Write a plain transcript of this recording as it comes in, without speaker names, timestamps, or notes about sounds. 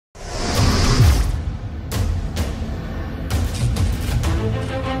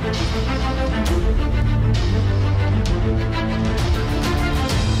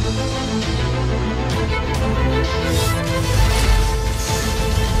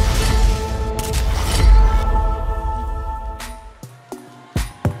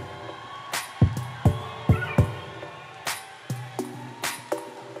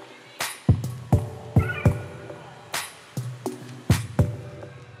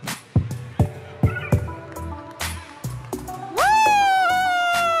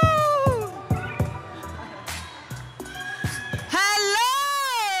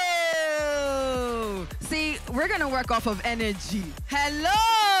gonna work off of energy.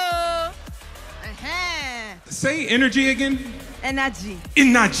 Hello! Say energy again. Energy.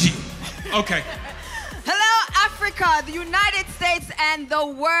 Energy. Okay. Hello, Africa, the United States, and the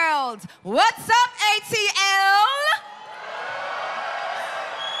world. What's up, ATL?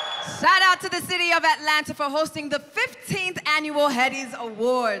 Shout out to the city of Atlanta for hosting the 15th annual HEADIES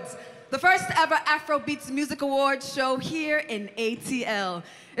Awards, the first ever Afrobeats Music Awards show here in ATL.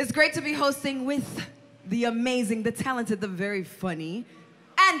 It's great to be hosting with the amazing, the talented, the very funny,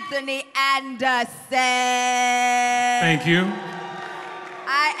 Anthony Anderson. Thank you.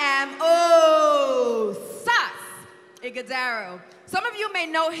 I am Sas Igadaro. Some of you may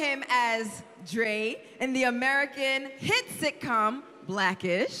know him as Dre in the American hit sitcom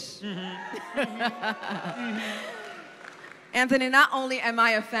Blackish. Anthony, not only am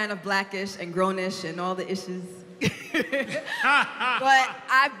I a fan of Blackish and Grownish and all the issues, but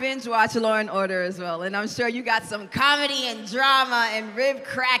I binge watch Law and Order as well, and I'm sure you got some comedy and drama and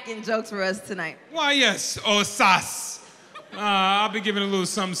rib-cracking jokes for us tonight. Why, yes, Sas. I'll be giving a little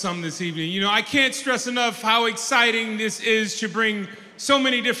something this evening. You know, I can't stress enough how exciting this is to bring so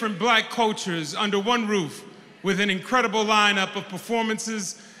many different black cultures under one roof with an incredible lineup of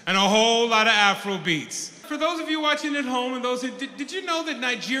performances and a whole lot of Afro beats. For those of you watching at home and those who, did you know that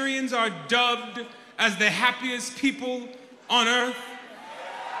Nigerians are dubbed as the happiest people on earth?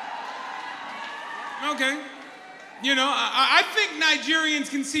 Okay. You know, I think Nigerians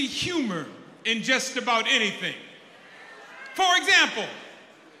can see humor in just about anything. For example,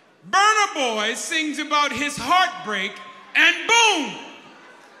 Burna Boy sings about his heartbreak and boom!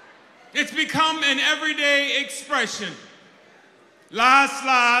 It's become an everyday expression. Last,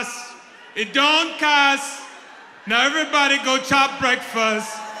 it don't cost. Now everybody go chop breakfast.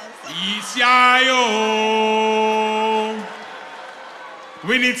 Yayo.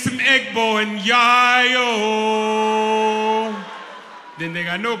 We need some egg boy and yayo. Then they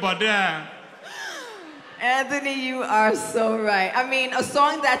gotta know about that. Anthony, you are so right. I mean, a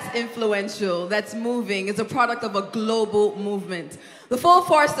song that's influential, that's moving, is a product of a global movement. The full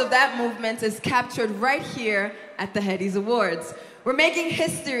force of that movement is captured right here at the HEADIES Awards. We're making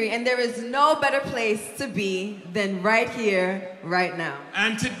history, and there is no better place to be than right here, right now.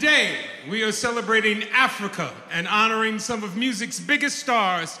 And today, we are celebrating Africa and honoring some of music's biggest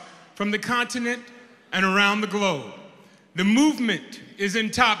stars from the continent and around the globe. The movement is in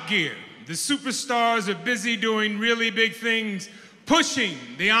top gear. The superstars are busy doing really big things, pushing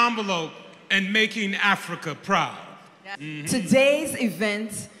the envelope and making Africa proud. Today's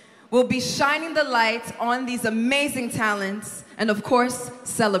event will be shining the light on these amazing talents and, of course,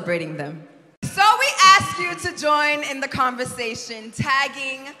 celebrating them. So we ask you to join in the conversation,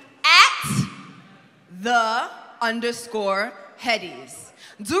 tagging @the_HEADIES.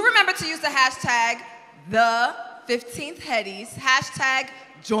 Do remember to use the hashtag the15th HEADIES, hashtag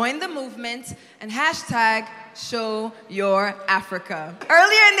join the movement, and hashtag show your Africa.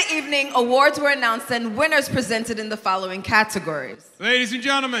 Earlier in the evening, awards were announced and winners presented in the following categories. Ladies and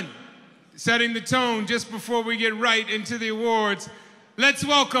gentlemen, setting the tone just before we get right into the awards, let's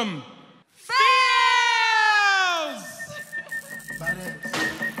welcome Fails!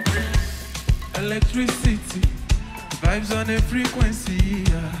 Electricity, vibes on a frequency,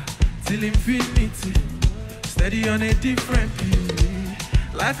 till infinity, steady on a different beat.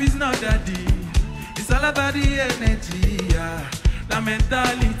 Life is not that deep, it's all about the energy, the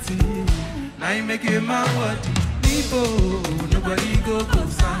mentality. Now you make a man what nobody go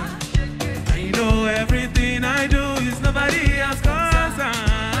concern. I know everything I do is nobody else concern.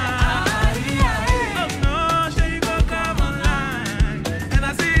 Oh no, sure you go come online, and I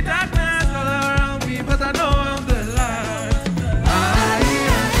see darkness all around me, but I know I'm the light.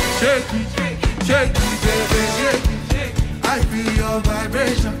 Shake it, baby, shake it. I feel your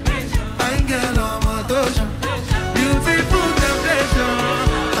vibration. I get on my motion. Beautiful temptation.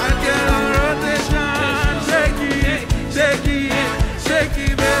 I get on rotation. Shake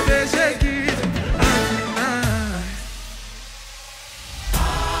it, baby, shake it.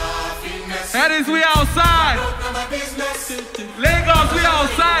 HEADIES, we outside. Lagos, we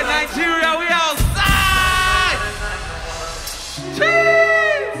outside. Nigeria, we outside. Cheese.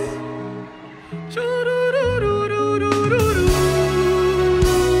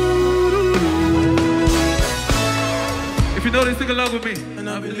 If you know this, sing along with me. And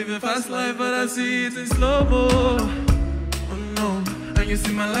I've been living fast life, but I see it in slow-mo. Oh no, and you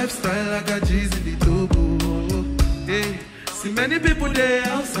see my lifestyle, I got G's in the turbo. Hey, see many people there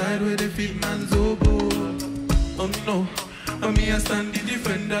outside where they feed man's oboe. Oh no, and me I stand the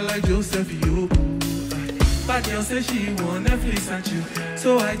defender like Joseph Yobo. Bad girl say she want Netflix and chill,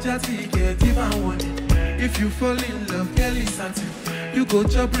 so I just get even one. If you fall in love, girl, it's something. You go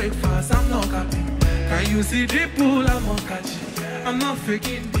to breakfast, I'm not happy. Can you see the pool, I'm not catching. I'm not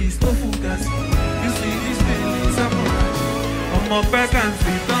faking this, no fugazi. You see these feelings, I'm not catching. I'm up back and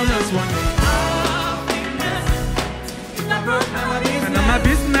feet, don't just want it. And I'm a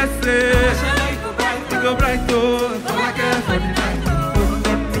business, you go bright, oh, for like for the night.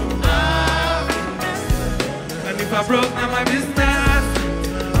 And if I broke, now my business,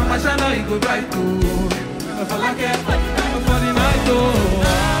 I'm a shadow, you go bright, oh, for like for the night, oh.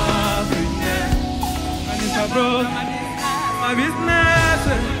 And if I broke, my business,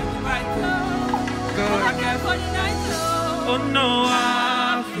 oh no,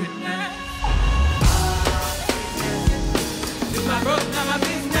 happiness. If I broke, now my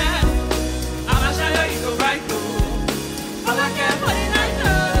business, I'm a shadow, you go right to. All I care for the night,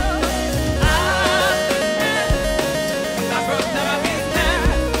 happiness. If I broke, now my business,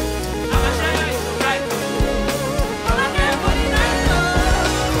 I'm a shadow, you go right to. All I care for the night,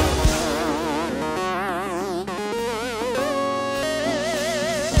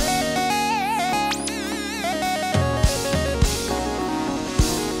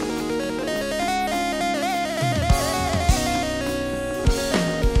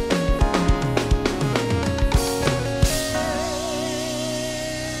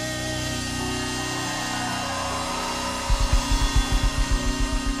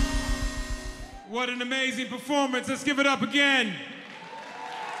 What an amazing performance. Let's give it up again.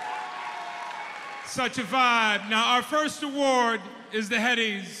 Such a vibe. Now, our first award is the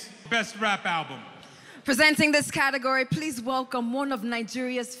HEADIES Best Rap Album. Presenting this category, please welcome one of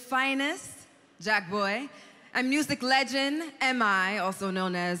Nigeria's finest, Jack Boy, and music legend, M.I., also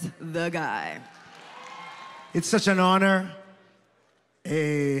known as The Guy. It's such an honor.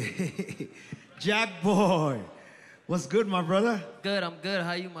 Hey, Jack Boy. What's good, my brother? Good, I'm good.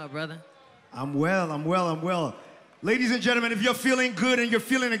 How you, my brother? I'm well. Ladies and gentlemen, if you're feeling good and you're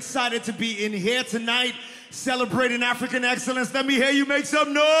feeling excited to be in here tonight, celebrating African excellence, let me hear you make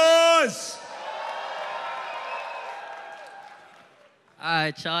some noise. All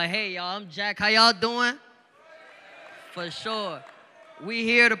right, y'all. Hey, y'all, I'm Jack. How y'all doing? For sure. We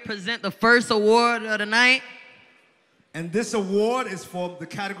here to present the first award of the night. And this award is for the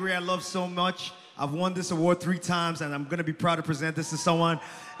category I love so much. I've won this award 3 times, and I'm gonna be proud to present this to someone.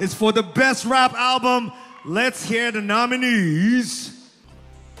 It's for the best rap album. Let's hear the nominees.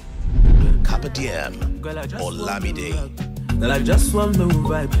 Kappa DM or Lamide. Girl, I just want me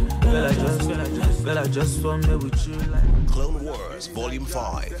vibe. Girl, I just want me with you like. Clone Wars Volume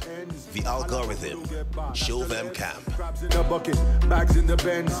 5. The Algorithm. Show them camp. Crabs in the bucket, bags in the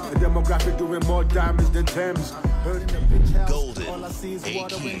Benz. A demographic doing more damage than Thames. Golden. All I see is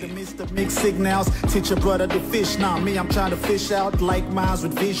water in the AQ. midst of mixed signals. Teach your brother to fish. Now me, I'm trying to fish out like mines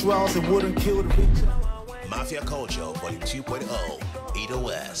with visuals. It wouldn't kill the rich. Mafia Culture Volume 2.0. Ida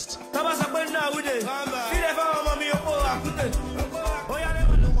West.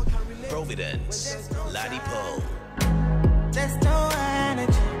 Providence. Laddie Poe. There's no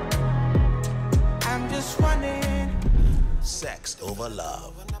energy. I'm just running. Sex Over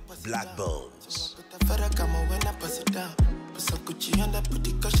Love. Black Bones.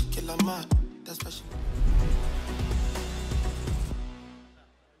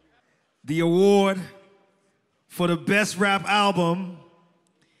 The award for the best rap album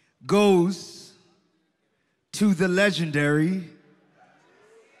goes to the legendary,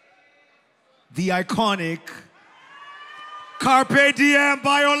 the iconic Carpe Diem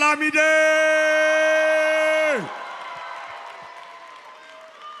by Olamide!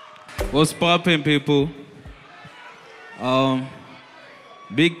 What's poppin', people?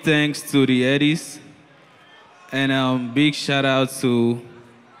 Big thanks to the HEADIES, and big shout out to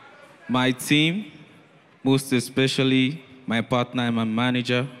my team, most especially my partner and my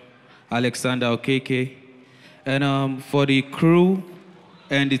manager, Alexander Okeke, and for the crew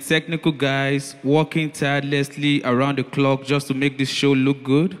and the technical guys working tirelessly around the clock just to make this show look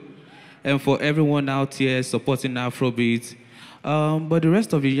good, and for everyone out here supporting Afrobeat. But the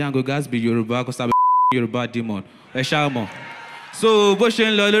rest of the Yango guys be Yoruba, because I'm a Yoruba demon. So,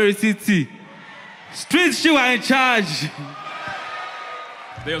 Boshen Lolori City, streets, you are in charge.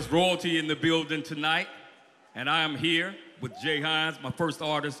 There's royalty in the building tonight, and I am here with Jay Hines, my first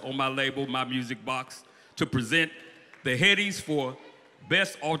artist on my label, My Music Box, to present the HEADIES for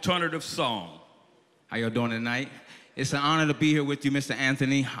Best Alternative Song. How y'all doing tonight? It's an honor to be here with you, Mr.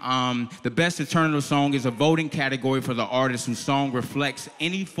 Anthony. The Best Alternative Song is a voting category for the artist whose song reflects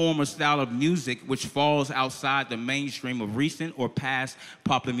any form or style of music which falls outside the mainstream of recent or past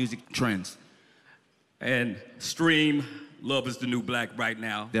popular music trends. And stream Love is the New Black right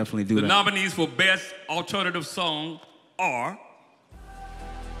now. Definitely do the that. The nominees for Best Alternative Song are...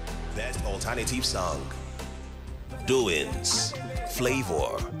 Best Alternative Song, Doings,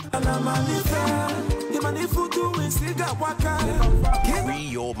 Flavor. Free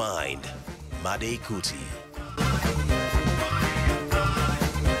Your Mind, Made Kuti.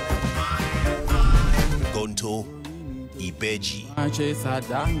 Gonto, Ibeji.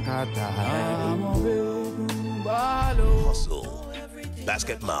 Hustle,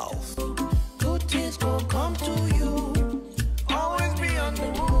 Basket Mouth. Good things gon' come to you. Always be on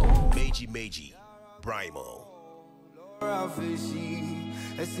the move. Meji, Brimo.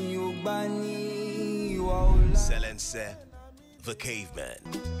 Selense, The Caveman.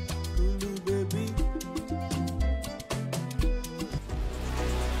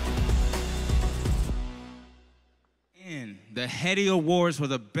 And the HEADIES Awards for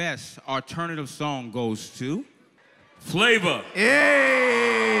the Best Alternative Song goes to... Flavor.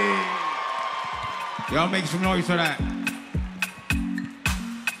 Hey! Y'all make some noise for that.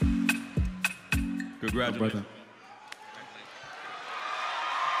 Congratulations.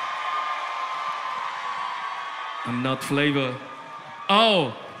 I'm not Flavor.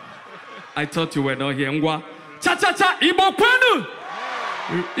 Oh, I thought you were not here. Ngwa. Cha-cha-cha, Igbo kwenu.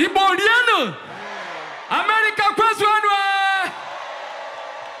 Igbo rienu. America kwenu.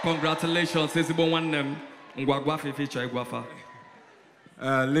 Congratulations, Igbo nwannem. Ngwa feature Igwafa.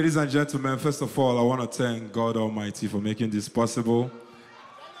 Ladies and gentlemen, first of all, I want to thank God Almighty for making this possible.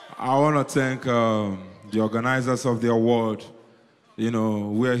 I want to thank the organizers of the award. You know,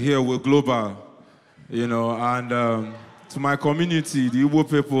 we're here, we're global. You know, and to my community, the Igbo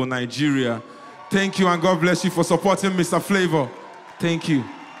people, Nigeria, thank you and God bless you for supporting Mr. Flavor. Thank you.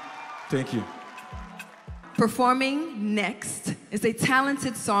 Thank you. Performing next is a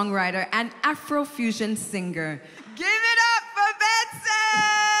talented songwriter and Afrofusion singer. Give it up for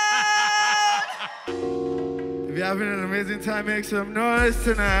Benson! If you're having an amazing time, make some noise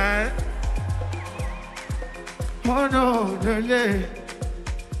tonight. Oh no, no, yeah.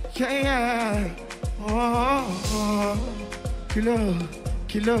 Oh, kilo.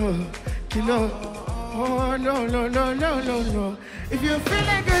 Oh, no. If you're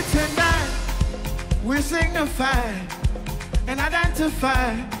feeling good tonight, we signify and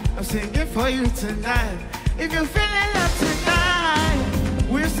identify. I'm singing for you tonight. If you're feeling love tonight,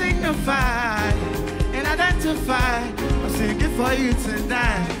 we signify and identify. I'm singing for you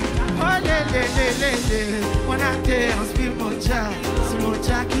tonight. Oh, when I dance, people chat,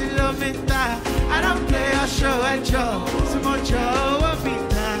 smocha kilometer. I don't play a show at Joe, smocha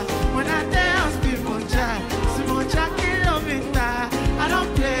vita. When I dance, people chat, smocha kilometer. I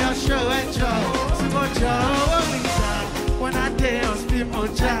don't play a show at Joe, smocha vita. When I dance, people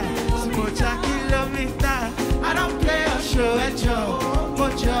chat, smocha kilometer. I don't play a show at Joe,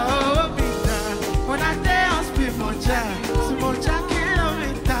 smocha vita. When I dance, people chat, smocha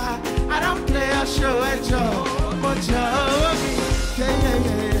kilometer. I don't play a show at Joe, smocha vita. Yeah.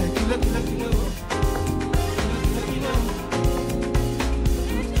 Kilo.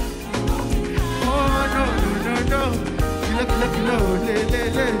 Oh no. Kilo, le.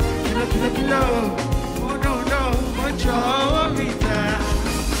 Kilo. Oh no, mucho vida.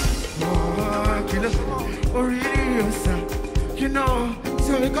 Oh, kilo. Oh really, you know.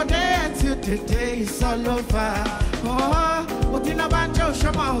 So we go there till the day is all over. Oh, what in a banjo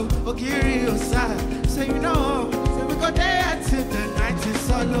shamo, oh Kiriosa. So you know, so we go there till the night is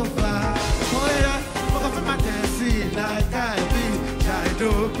all over. Oh yeah, fuck off my dancing like I be, I do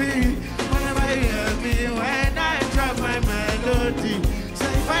be. Whenever you hear me, when I drop my melody. So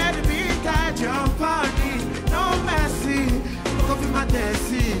if I had to beat, I jump on it, no mercy. Fuck off my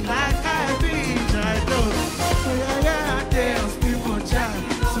dancing like I be, I do. Oh yeah, dance, people chat,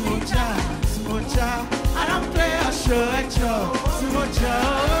 smocha. I don't play a show at you, smocha.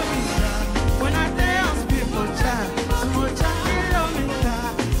 When I dance, people chat, smocha kilometer.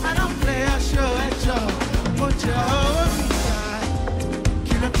 I don't play a show at you, smocha.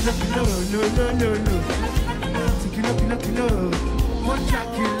 Kilo. Kilo. Mocha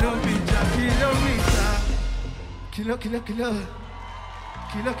kilometer.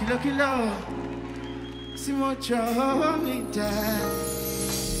 Kilo. Smocha meter.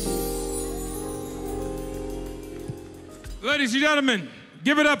 Ladies and gentlemen,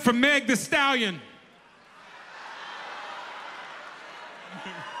 give it up for Meg the Stallion.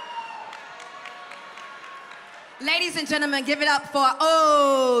 Ladies and gentlemen, give it up for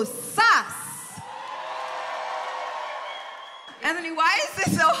Sass. Anthony, why is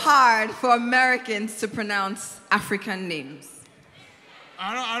it so hard for Americans to pronounce African names?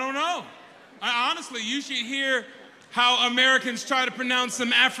 I don't know. Honestly, you should hear how Americans try to pronounce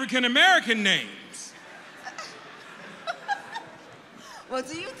some African-American names. Well,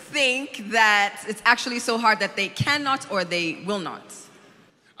 do you think that it's actually so hard that they cannot or they will not?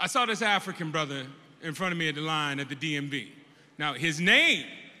 I saw this African brother in front of me at the line at the DMV. Now, his name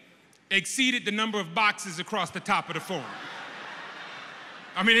exceeded the number of boxes across the top of the form.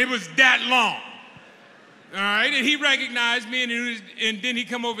 I mean, it was that long. All right, and he recognized me, and then he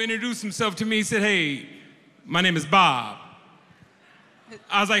come over and introduced himself to me. He said, "Hey, my name is Bob."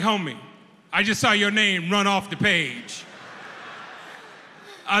 I was like, "Homie, I just saw your name run off the page."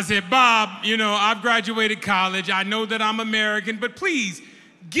 I said, "Bob, you know, I've graduated college. I know that I'm American, but please,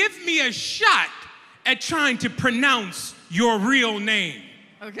 give me a shot at trying to pronounce your real name."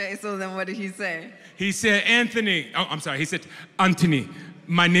 Okay, so then what did he say? He said, "Anthony," oh, I'm sorry, he said, "Anthony,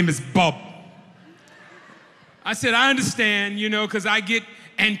 my name is Bob." I said, "I understand, you know, because I get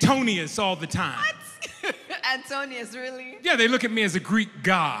Antonius all the time." What? Antonius, really? Yeah, they look at me as a Greek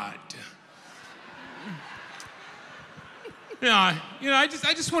god. Yeah, you know, I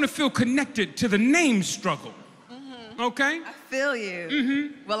just want to feel connected to the name struggle. Mm-hmm. Okay? I feel you.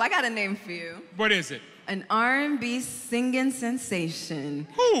 Mm-hmm. Well, I got a name for you. What is it? An R&B singing sensation.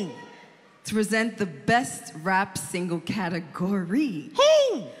 Who? To present the best rap single category.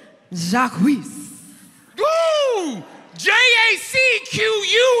 Who? Jacquees. Woo! J-A-C-Q-U-E-S-S.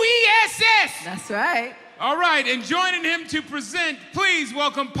 That's right. All right, and joining him to present, please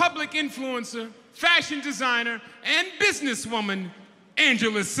welcome public influencer, fashion designer, and businesswoman,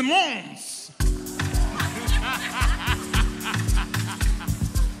 Angela Simmons.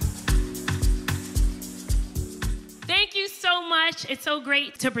 Thank you so much. It's so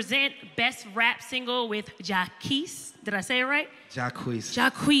great to present Best Rap Single with Jacquees. Did I say it right? Jacquees.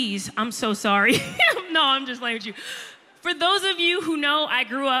 Jacquees. I'm so sorry. No, I'm just playing with you. For those of you who know, I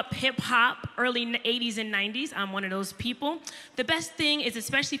grew up hip-hop, early 80s and 90s. I'm one of those people. The best thing is,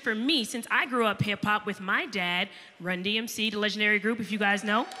 especially for me, since I grew up hip-hop with my dad, Run DMC, the legendary group, if you guys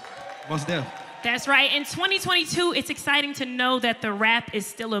know. What's that? That's right. In 2022, it's exciting to know that the rap is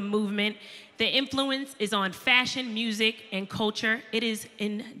still a movement. The influence is on fashion, music, and culture. It is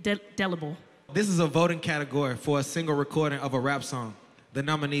indelible. This is a voting category for a single recording of a rap song. The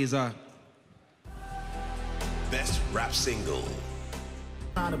nominees are Best Rap Single.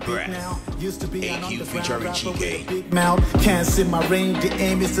 Breath. Used to be AQ featuring GK. Big mouth. Can't sit my range. The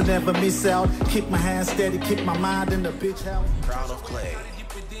aim is to never miss out. Keep my hands steady. Keep my mind in the bitch house. Crown of Clay.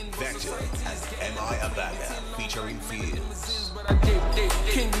 Vector and M.I. Abaga featuring Fields.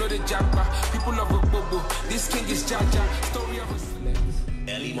 King know the jabba. People love a bobo. This king is Jaja. Story of a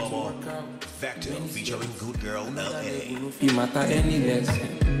Ellie Momo. Vector featuring Good Girl L.A. You matter any less.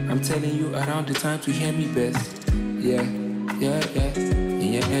 I'm telling you around the time to hear me best. Yeah, yeah, yeah.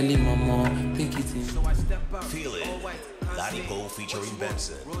 In your early Momo. Think it in. Feel it. Ladipo featuring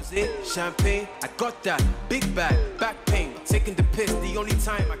Benson. Rosé, champagne, I got that. Big bag, back pain. Taking the piss, the only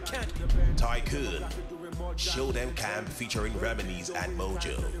time I can't. Tycoon. Show Them Camp featuring Reminisce and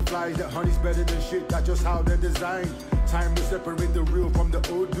Mojo. Flies that honey's better than shit, that's just how they're designed. Time to separate the real from the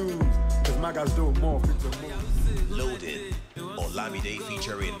old dudes. Cause my guys don't morph into more. Loaded. Olamide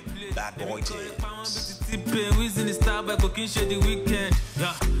featuring Bad Boy Tips. Wizin the style by cooking shit the weekend.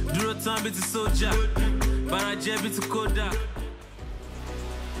 Yeah, Duro time it's a soldier. Barajebi to Kodak.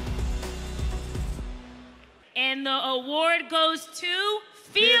 And the award goes to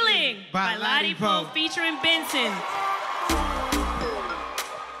Feeling by Ladipo featuring Benson.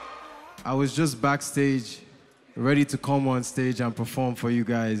 I was just backstage, ready to come on stage and perform for you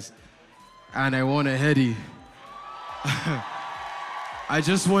guys, and I won a Headie. I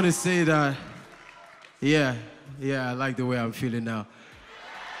just want to say that, yeah, I like the way I'm feeling now.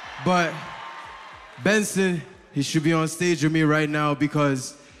 But Benson, he should be on stage with me right now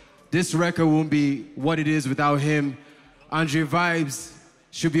because this record won't be what it is without him. Andre Vibes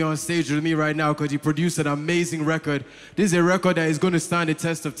should be on stage with me right now because he produced an amazing record. This is a record that is going to stand the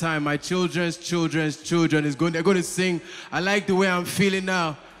test of time. My children's children they're going to sing. I like the way I'm feeling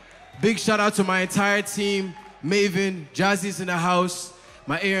now. Big shout out to my entire team, Maven, Jazzy's in the house,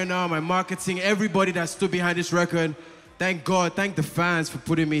 my A&R, my marketing, everybody that stood behind this record. Thank God, thank the fans for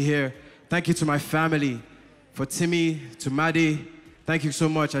putting me here. Thank you to my family, for Timmy, to Maddie. Thank you so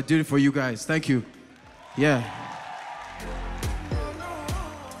much. I did it for you guys. Thank you. Yeah.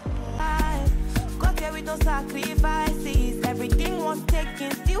 Sacrifices, everything was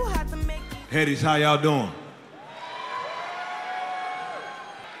taken, still had to make it. Headies, how y'all doing?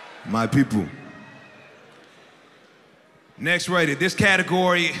 My people. Next rated. This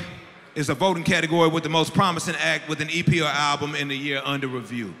category is a voting category with the most promising act with an EP or album in the year under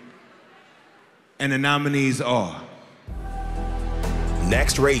review. And the nominees are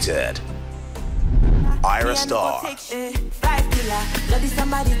Next rated, Ira Star.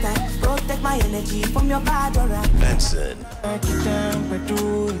 Protect my energy from your bad aura. Benson.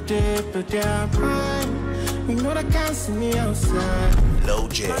 You know that can't see me outside. Low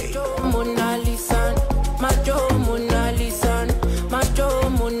J. Mona Lisa, Macho Mona Lisa, Macho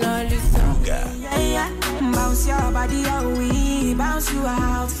Mona Lisa. Yeah. Bounce your body out, we bounce you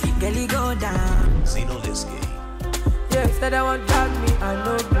out. Girlie go down. Zeno Liski. Yes, that I want drag me, I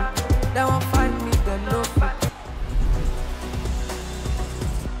know that. They won't find me, they know that.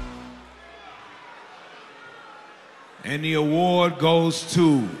 And the award goes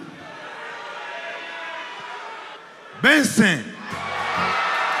to Benson,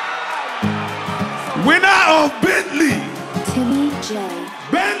 winner of Bentley. Timmy J.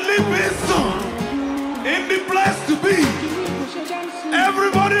 Bentley Benson, in the place to be.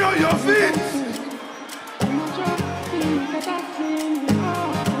 Everybody on your feet.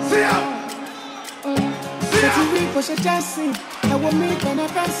 See ya. See ya.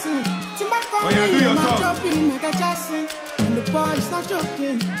 Oh yeah, do your talk. And the boy is not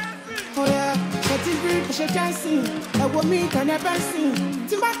joking. Oh yeah, but it's real for Jackson. I want me to never sing.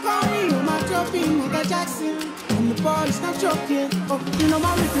 Timbaco, my dropping like a Jackson. And the boy is not joking. Oh, you know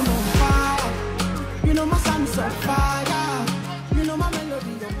my rhythm on fire. You know my sound is on fire. You know my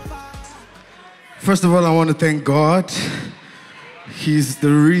melody on fire. First of all, I want to thank God. He's the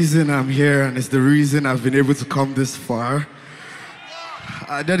reason I'm here, and it's the reason I've been able to come this far.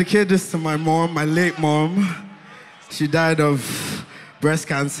 I dedicate this to my mom, my late mom. She died of breast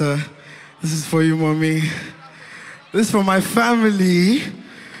cancer. This is for you, mommy. This is for my family.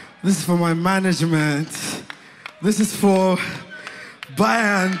 This is for my management. This is for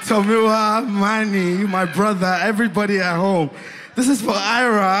Bayan, Tomiwa, Manny, my brother, everybody at home. This is for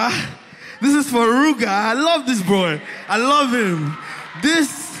Ira. This is for Ruga. I love this boy. I love him.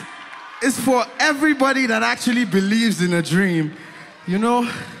 This is for everybody that actually believes in a dream. You know,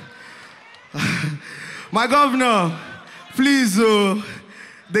 my governor, please,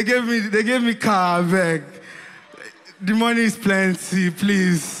 they gave me car, I beg. The money is plenty,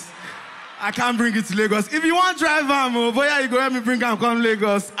 please. I can't bring it to Lagos. If you want to drive him, boy, you go help me bring him come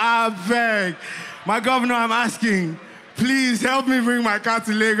Lagos, I beg. My governor, I'm asking, please help me bring my car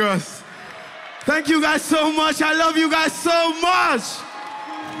to Lagos. Thank you guys so much. I love you guys so much.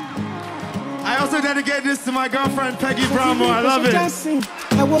 I also dedicate this to my girlfriend, Peggy Bramo. I love it.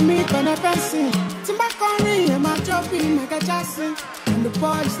 I will meet when I fancy. Timbaco, and my dropping like a Jackson. And the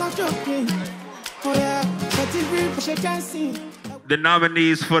boy is not joking. Oh yeah, but it's real for Jackson. The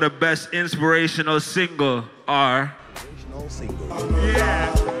nominees for the best inspirational single are.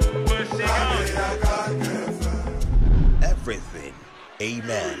 Yeah. Everything.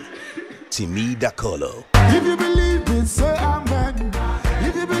 Amen. Timmy Dakolo. If you believe it, say amen.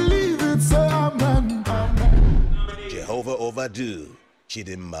 If you believe it, say amen. Jehovah Overdue.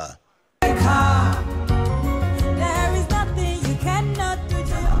 Chidimma. There is nothing you cannot do.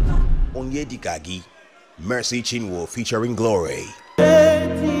 Onye Dikagi. Mercy Chinwo featuring Glory.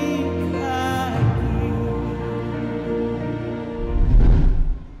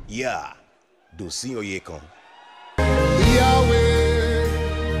 Yeah. Dosi Oyekon. Yahweh,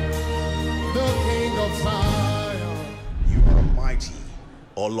 the King of Zion. You are mighty.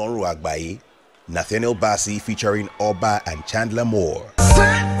 Olorun Agbaye. Nathaniel Bassi featuring Oba and Chandler Moore.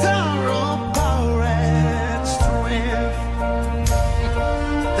 Center of power and strength.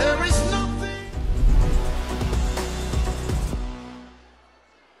 There is nothing.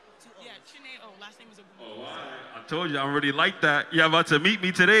 I told you I'm really like that. You're about to meet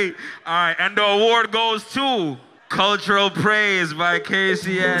me today. All right, and the award goes to Cultural Praise by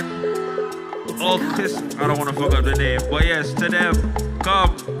KCN. Oh, I don't want to fuck up the name, but yes, to them,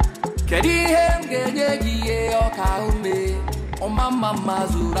 come.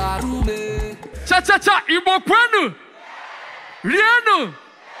 Cha-cha-cha, Ibo kwenu, Rienu,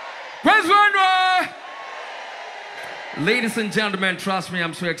 Kwezwenu. Ladies and gentlemen, trust me,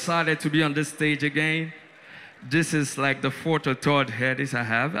 I'm so excited to be on this stage again. This is like the 4th or 3rd Headies I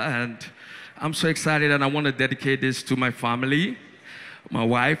have, and I'm so excited, and I want to dedicate this to my family, my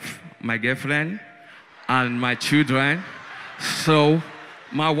wife, my girlfriend, and my children. So,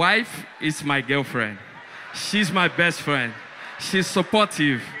 my wife is my girlfriend. She's my best friend. She's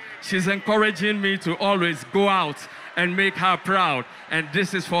supportive. She's encouraging me to always go out and make her proud, and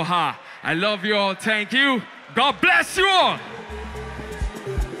this is for her. I love you all. Thank you. God bless you all.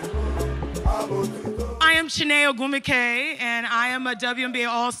 I am Shanae Ogumike, and I am a WNBA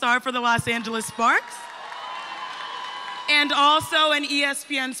All-Star for the Los Angeles Sparks, and also an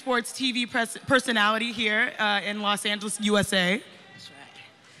ESPN Sports TV personality here in Los Angeles, USA.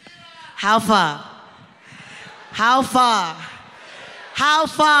 How far? How far? How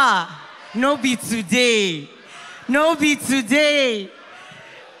far? No be today. No be today.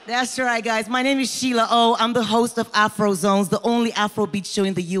 That's right, guys. My name is Sheila O. I'm the host of Afro Zones, the only Afrobeat show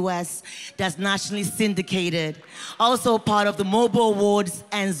in the U.S. that's nationally syndicated. Also part of the Mobile Awards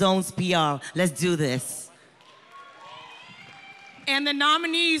and Zones PR. Let's do this. And the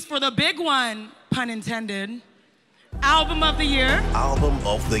nominees for the big one, pun intended, Album of the Year. Album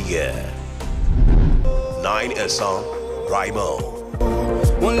of the Year. 9 a song, Rhymo.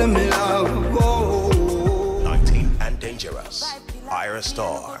 19 and Dangerous, Ira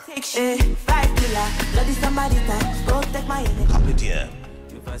Star. Carpe Diem,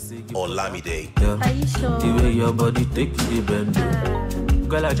 Olamide. The way your body takes the bend.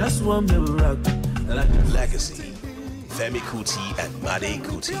 Girl, I just want me rock. Legacy, Femi Kuti and Made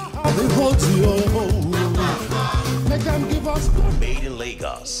Kuti. Made in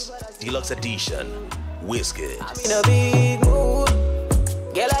Lagos, Deluxe Edition, Wizkid. In a big mood,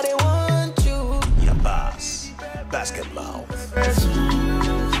 girl, I dey want you. Yabas, Basket Mouth.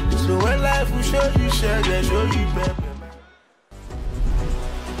 So when life will show you, share, they show you better.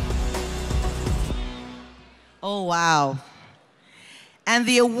 Oh, wow. And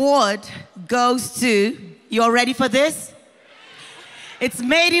the award goes to, you all ready for this? It's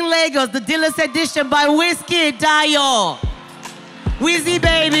Made in Lagos, the Deluxe Edition by Wizkid, Dio. Wizzy,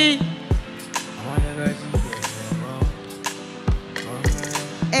 baby.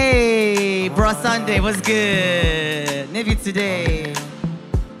 Hey, bro, Sunday, what's good? Maybe today.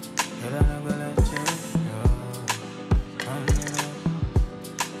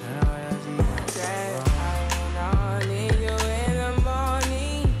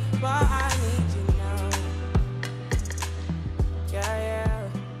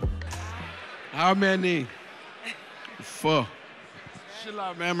 How many? 4.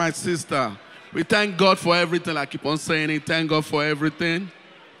 Sheila, man, my sister. We thank God for everything. I keep on saying it. Thank God for everything.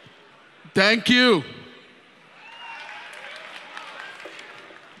 Thank you.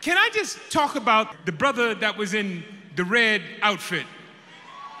 Can I just talk about the brother that was in the red outfit?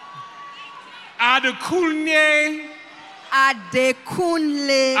 Adekunle.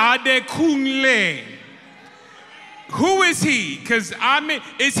 Adekunle. Adekunle. Who is he? Because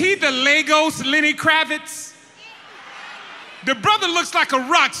is he the Lagos Lenny Kravitz? The brother looks like a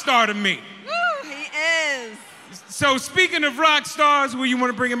rock star to me. Woo, he is. So speaking of rock stars, will you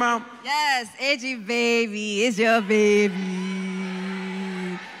want to bring him out? Yes, AG baby, it's your baby.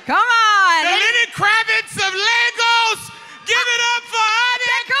 Come on. The Lenny Kravitz of Lagos. Give it up for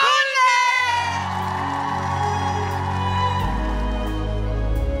Adekunle.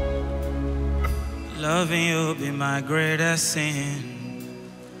 Loving you be my greatest sin.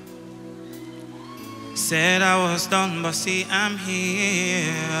 Said I was done, but see I'm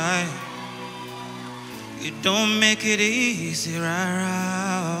here. You don't make it easy,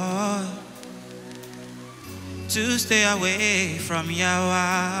 right? To stay away from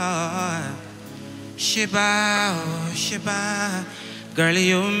Yawa. Shiba, oh Shiba, girl,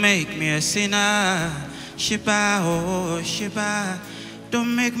 you make me a sinner. Shiba, oh Shiba,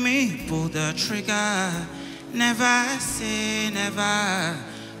 don't make me pull the trigger. Never say never.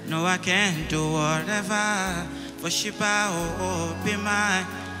 No, I can't do whatever. For Shiba, oh, be mine.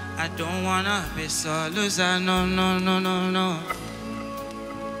 I don't wanna be so loser. No, no, no, no, no.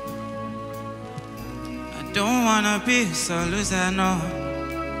 I don't wanna be so loser, no.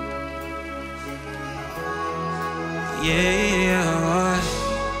 Yeah.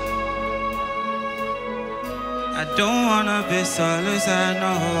 I don't wanna be so loser,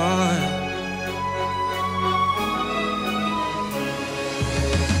 no.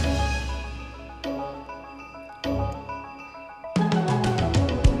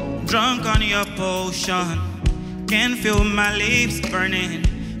 Drunk on your potion, can feel my lips burning,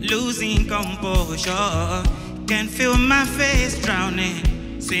 losing composure. Can feel my face drowning,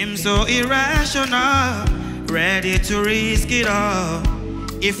 seems so irrational. Ready to risk it all.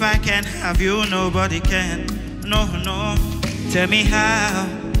 If I can't have you, nobody can. No, no. Tell me how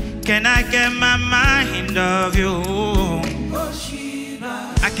can I get my mind off you?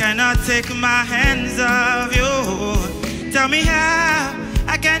 I cannot take my hands off you. Tell me how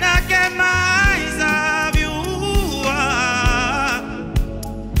I cannot get my eyes off you.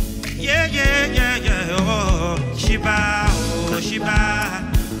 Yeah, yeah, yeah, yeah. Oh, Shiba, oh,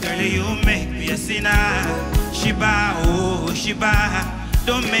 Shiba, girl, you make me a sinner. Shiba, oh, Shiba,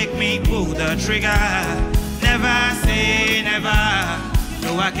 don't make me pull the trigger. Never say never.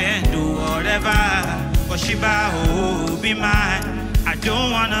 No, I can do whatever. But Shiba, oh, be mine. I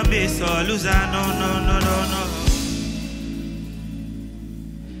don't wanna be so loser. No, no, no, no, no.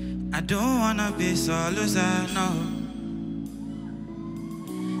 I I don't wanna be so loser, no.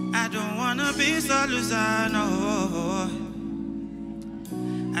 I don't wanna be so loser, no.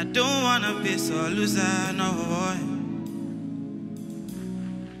 I don't wanna be so loser, no.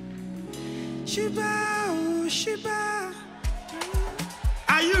 Shiba, oh Shiba.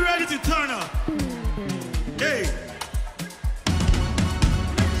 Are you ready to turn up? Hey.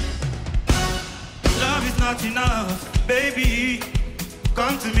 Love is not enough, baby.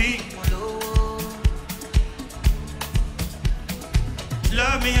 Come to me.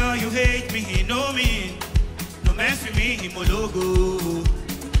 Love me or you hate me, know me. No mess with me, him logo.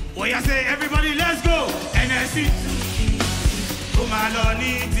 What you say, everybody, let's go. NSC. Come on,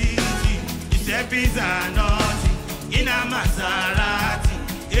 easy. You say pizza, naughty. In a Maserati.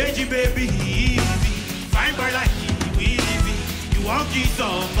 Age baby, easy. Fine boy like you, easy. You won't kiss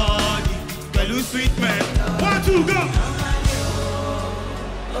somebody. Well, sweet man. 1, 2, go.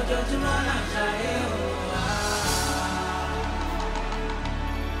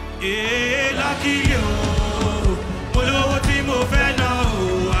 Eh, lucky you. Follow what you move and now.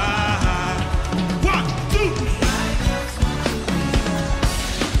 1, 2.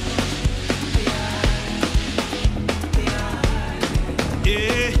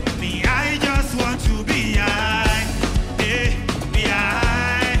 Yeah, me, I just want to be high. Yeah, be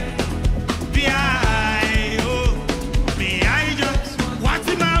high. Be high. Oh, me, I just want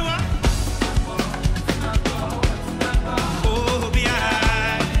to be high. Oh, be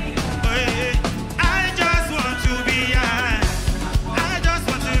high. Oh, yeah. I just want to be high. I just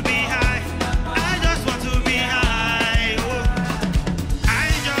want to be high. I just want to be high. Oh, I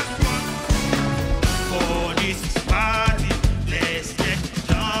just want for this party. Let's get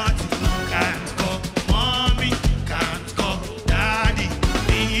naughty. Can't go mommy, can't go daddy.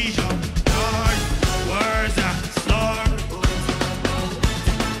 Vision, joy, words are story.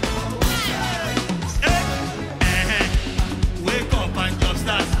 Wake up and jump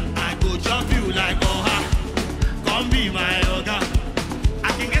start. I go jump you like Oha. Come be my yoga. I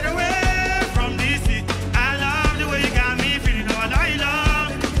can get away from this city. I love the way you got me feeling all night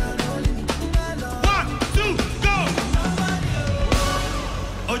long. 1, 2, go.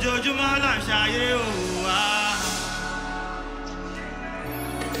 Ojoojúmọ́ là ń ṣayé o wá.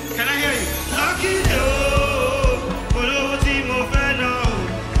 Can I hear you? Lucky you, olówó tí mo fẹ́ náà o.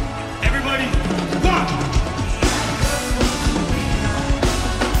 Everybody, 1.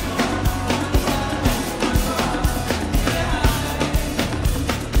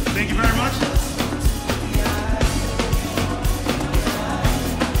 Thank you very much.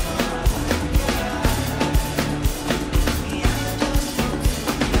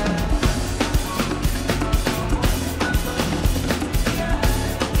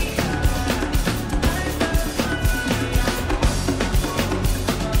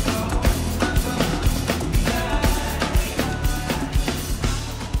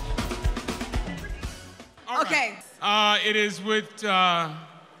 Okay. It is with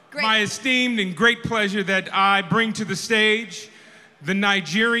my esteemed and great pleasure that I bring to the stage the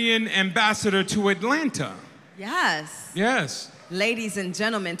Nigerian ambassador to Atlanta. Yes. Yes. Ladies and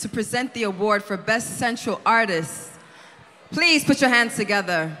gentlemen, to present the award for Best Central Artist, please put your hands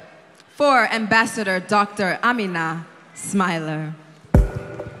together for Ambassador Dr. Amina Smiler.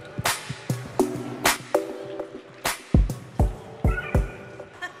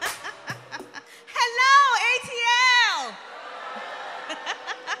 Hello, ATL!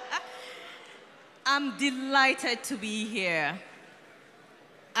 I'm delighted to be here.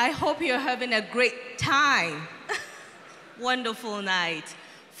 I hope you're having a great time. Wonderful night.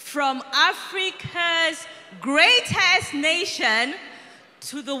 From Africa's greatest nation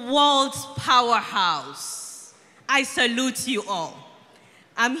to the world's powerhouse, I salute you all.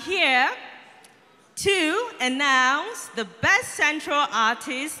 I'm here to announce the Best Central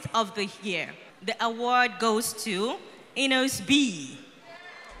Artist of the Year. The award goes to Inos B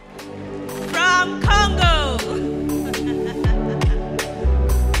from Congo.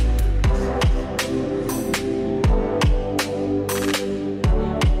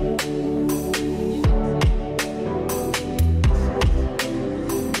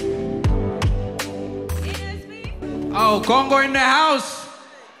 Oh, Congo in the house.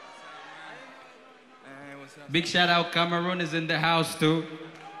 Big shout out, Cameroon is in the house too.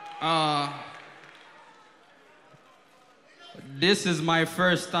 This is my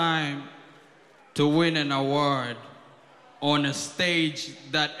first time to win an award on a stage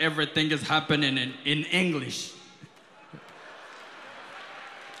that everything is happening in English.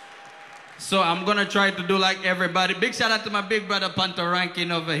 So I'm gonna try to do like everybody. Big shout out to my big brother Panto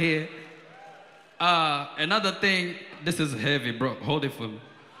Rankin over here. Another thing, this is heavy, bro. Hold it for me.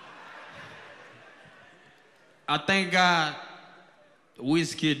 I thank God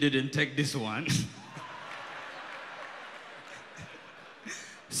Whiskey didn't take this one.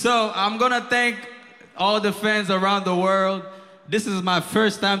 So I'm gonna thank all the fans around the world. This is my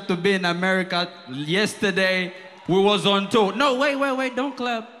first time to be in America. Yesterday, we was on tour. No, wait, don't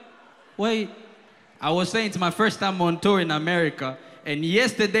clap. Wait. I was saying it's my first time on tour in America. And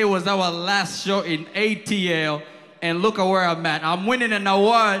yesterday was our last show in ATL. And look at where I'm at. I'm winning an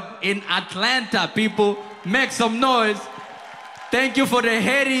award in Atlanta, people. Make some noise. Thank you for the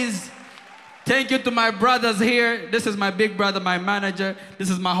HEADIES. Thank you to my brothers here. This is my big brother, my manager. This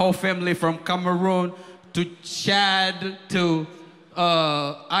is my whole family from Cameroon to Chad to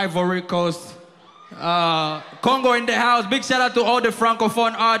Ivory Coast. Congo in the house. Big shout out to all the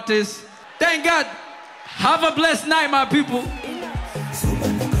Francophone artists. Thank God. Have a blessed night, my people.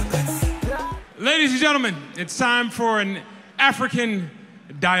 Ladies and gentlemen, it's time for an African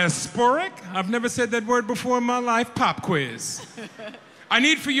diasporic, I've never said that word before in my life, pop quiz. I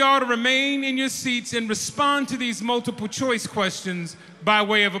need for y'all to remain in your seats and respond to these multiple choice questions by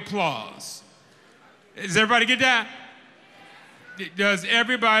way of applause. Does everybody get that? Does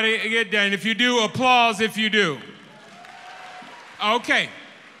everybody get that? And if you do, applause if you do. Okay.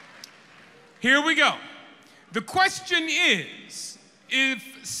 Here we go. The question is, if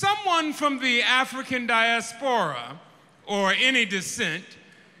someone from the African diaspora or any descent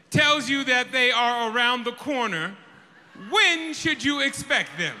tells you that they are around the corner, when should you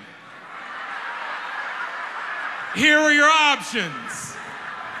expect them? Here are your options.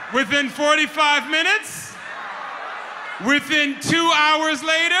 Within 45 minutes? Within 2 hours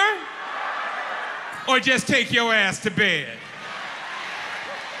later? Or just take your ass to bed?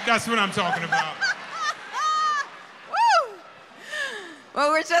 That's what I'm talking about. Woo!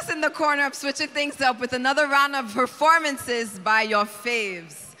 Well, we're just in the corner of switching things up with another round of performances by your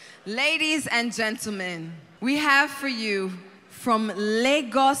faves. Ladies and gentlemen, we have for you from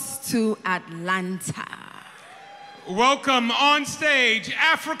Lagos to Atlanta. Welcome on stage,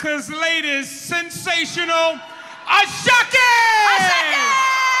 Africa's latest sensational Ashake!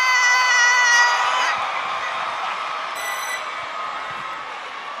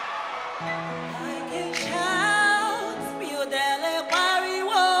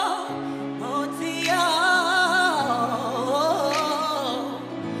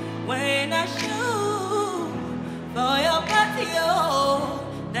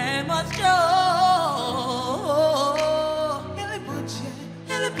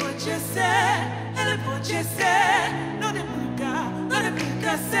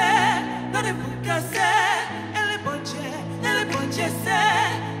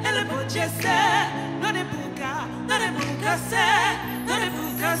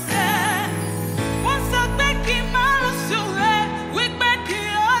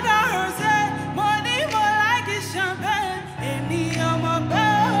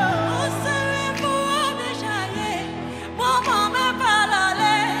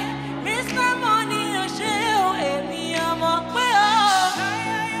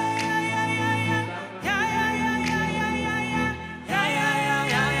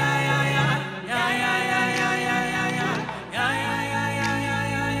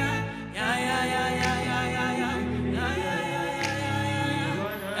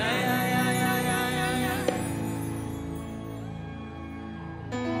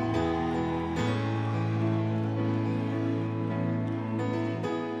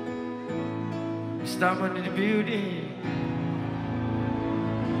 Someone in the building.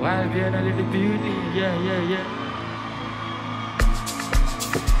 Why be in the building? Yeah.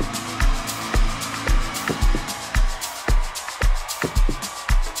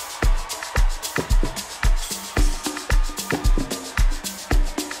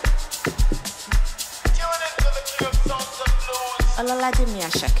 Olalaje mi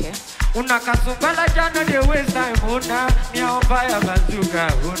Ashake. Una kasungala jana de waste time una. Mi ombaya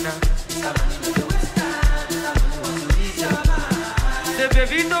bazooka una. The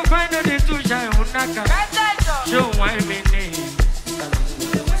baby no find the two shine unaka. Show why me name.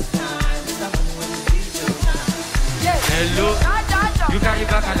 Hello, you carry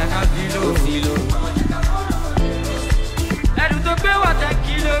back a filo. Edu to pe what a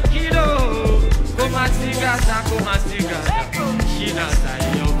kilo. Koma siga. Shina sa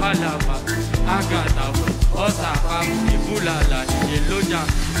yo palapa. Agata Osaka, Ibulala, Iloja,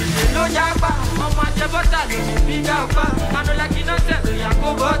 Mama Jabota, Bigapa, Anolaki nonsense,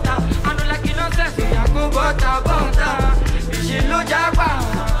 Yakobota, Anolaki nonsense, Yakobota, Iloja,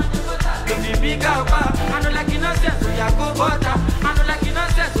 Bigapa, Anolaki nonsense, Yakobota, Anolaki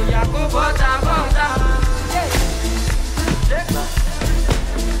nonsense, Yakobota,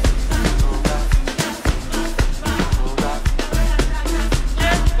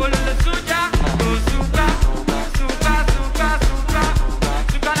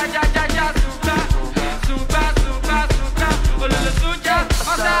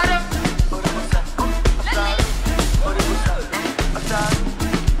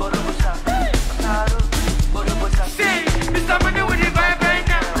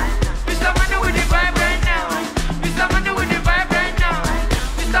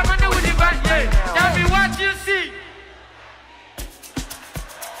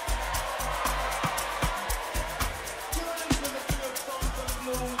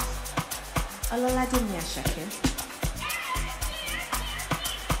 Ololade Miyashake.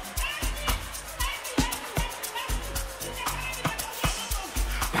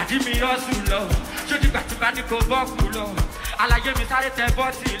 Pàdí mi hustle lọ, ṣojú gbàtúgbà ní kò bọ́ọ̀kù lọ. Àlàyé mi sáré tẹ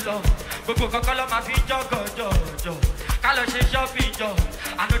bọ́ọ̀tì lọ, gbogbo kọ́kọ́ lọ́ máa fi jọ́gọ̀jọ̀jọ̀. Ká lọ ṣe shopping jọ,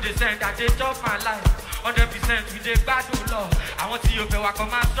 I know they send that they chop my life. 100% we dey gbádùn lọ, àwọn tí yóò fẹ́ wa kọ́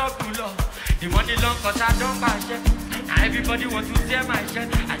máa struggle lọ. The money long cause I don't pàṣẹ. Now everybody want to tear my shirt.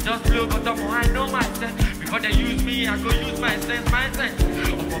 I just blow bottom, I know myself. Before they use me, I go use my sense.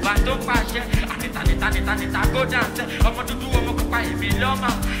 Ọmọ bá tó pàṣẹ, ànítà go dance. Ọmọ dúdú ọmọ pupa èmi lọ́mà.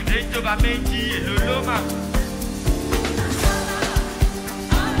 Ìjọba méjì èlò ló mà.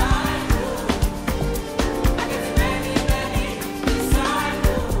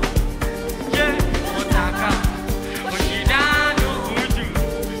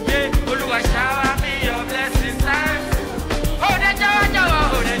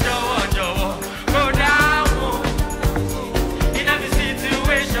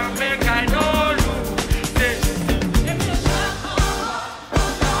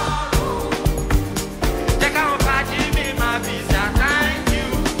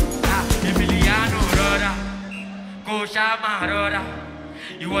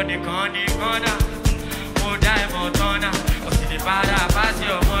 Ìwọ nìkan ní kọ́nà, mo dá ẹ̀mọ̀ tọ́nà, òsì ní bàdà pàṣẹ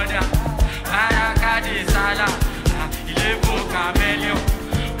ọmọdà, bàdà káàdì sálà, ilé ìbò kàmẹ́líọ̀n,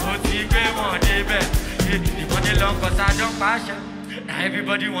 mo ti gbé wọn débẹ̀, ìkọ́ni lọ́kọ̀ sájọ́ pàṣẹ. Now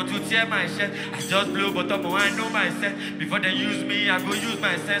everybody want to tear my shirt. I just blow bottom, I know myself. Before they use me, I go use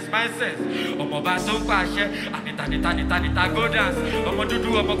my sense. Ọmọ bá tó pàṣẹ, ànítà go dance. Ọmọ dúdú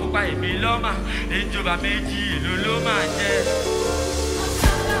ọmọ pupa èmi lọ́mà, ìjọba méjì èlò ló máa jẹ.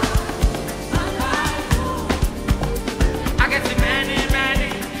 I get to many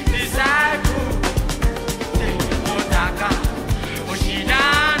disciples. Motaka,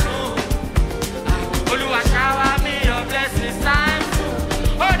 Oshidano, Oluwa shower me your blessings time.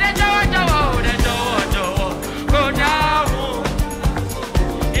 Oh, the joy, go down.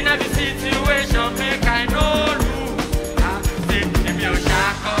 In every situation, make I know lose. Say, if you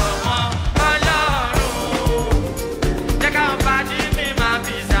shackle, take out body me my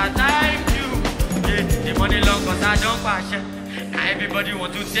visa, thank you. Yeah, the money long cause I don't pass it. Now everybody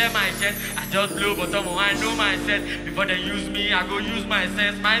want to tear my shirt. I just blow bottom, I know myself. Before they use me, I go use my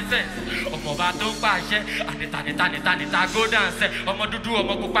sense. Ọmọ bá tó pàṣẹ, ànítà go dance. Ọmọ dúdú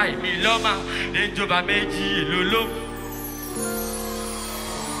ọmọ pupa èmi lọ́mà, ìjọba méjì èlò ló.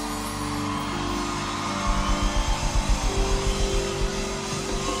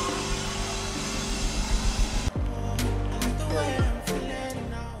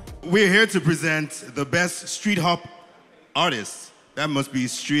 We're here to present the best street hop artist. That must be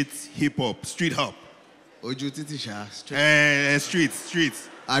street hip hop, street hop. Ojú títì ṣá. Streets.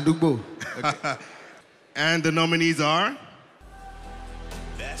 Àdúgbò. Okay. And the nominees are?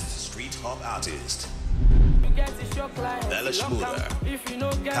 Best Street Hop Artist, Bella Shmurda,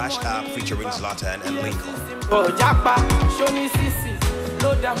 Cash App featuring Zlatan and Lincoln. Oh, Japa, show me CC,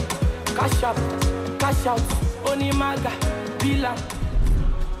 low down, cash up, cash out, Onimaga, Bila.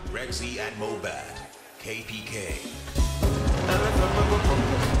 Rexy and Mobad, KPK.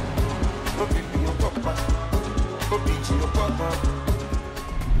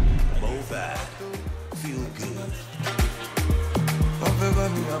 Mobad, feel good.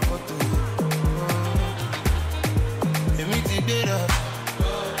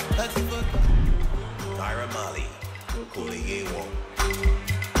 Naira Mali, Kuleyewo.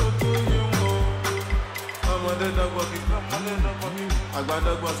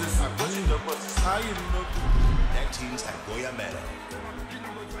 Neptunes and Goya Meno.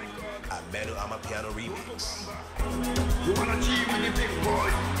 Ameno Amapiano remix. You wanna achieve with the big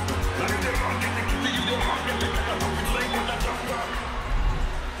boys?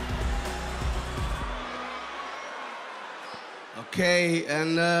 Okay,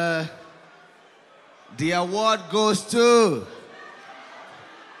 and the award goes to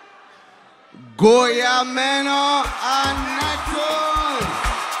Goya Meno and Neptunes.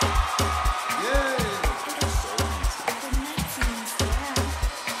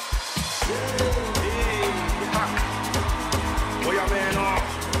 Goya Meno,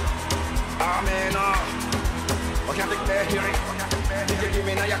 Ameno. Okay, I think they're hearing. DJ give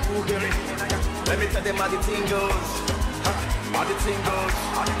me now your cool hearing. Let me tell them how the thing goes. How the thing goes.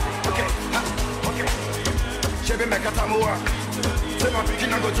 Okay, okay. Chevy Mekatamua. Say my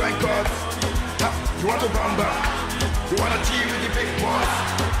picking, I go drink God. You want to bamba? You want to cheat with the big boss?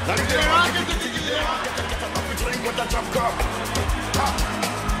 Now if they want to get up and drink with the drop cup.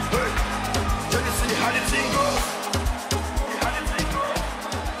 Hey, can you see how the thing goes?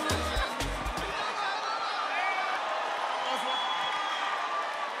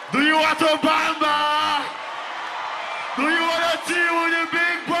 want to bamba? Do you want to chill with the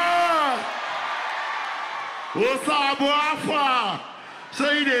big boy? What's up, boy?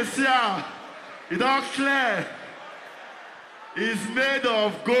 So you this here, it don't clear. It's made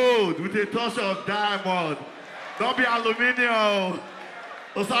of gold with a touch of diamond. Don't be aluminium.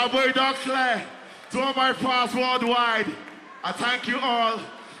 What's up, boy? It don't clear. To all my fans worldwide, I thank you all.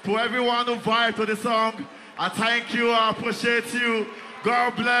 To everyone who vibed to the song, I thank you. I appreciate you.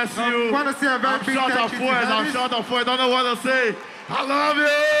 God bless you. I want to say a very big thank you to HEADIES. I'm short of words. I don't know what to say. I love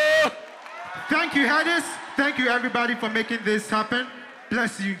you. Thank you, HEADIES. Thank you, everybody, for making this happen.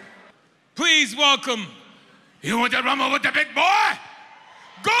 Bless you. Please welcome. You want to rumble with the big boy?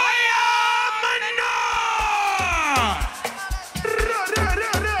 Goya Manor!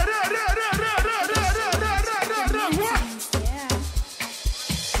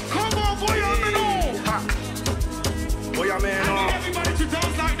 Come on, Goya Manor! Goya Manor! I need everybody to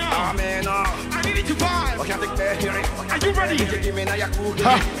dance like now. I need it to vibe. Okay, are you ready?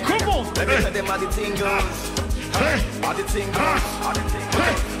 Come on! Let me tell them how the thing goes. How the thing goes.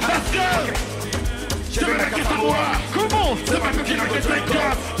 Let's go! Come on!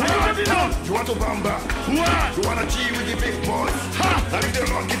 You want to bamba? You want to G with the big boys? Now you the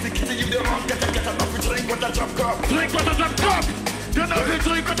wrong, get the wrong, get enough to drink with the drop cup. Drink with the drop cup! You're not going to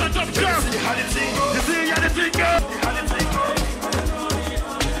drink with the drop cup! You see how the thing goes? You see how the thing goes? How the thing goes?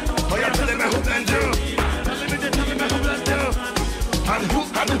 Oh, yeah, tell them who can do. Tell them who can do. And who,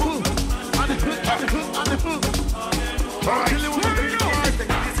 and who, and who, and who, and who. All right, kill it with the big boys.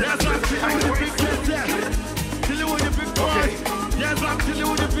 Yes, I'm killing with the big boys. Kill it with the big boys. Yes, I'm killing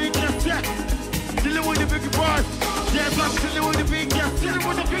with the big boys. Kill it with the big boys. Yes, I'm killing with the big boys. Kill it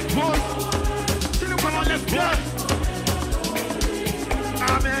with the big boys. Kill it with the left boy.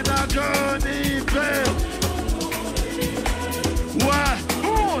 I'm in a journey, babe. What?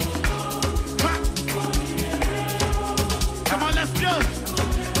 Moon. Come on, let's go.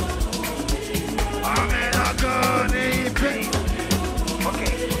 I'm in a journey, babe.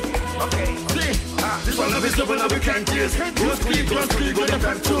 Okay. See, this one love is love, love you can't kiss. Go speak, go the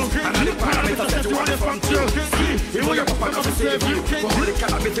time too. And the parameters that you want to from too. See, even your papa not to save you. But holy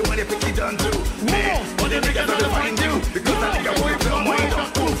calamity when they pick it down too. Man, but the niggas don't find you. Because that nigga boy from way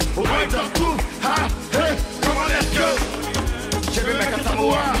don't move. Way don't move. Ha, hey, come on, let's go. Chevy make a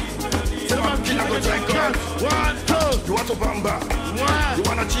samoa. Tell my kid I go drink up. 1, 2. You want to bamba? You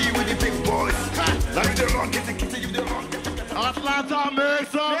want to G with the big boys? Now you the wrong, get you the wrong. Atlanta, make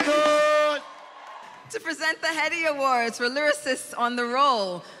some noise! To present the HEADIES Awards for lyricists on the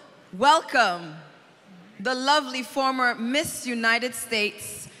roll, welcome the lovely former Miss United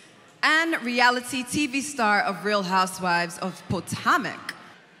States and reality TV star of Real Housewives of Potomac.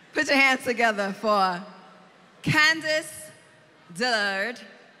 Put your hands together for Candace Dillard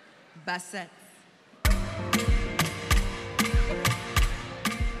Bassett.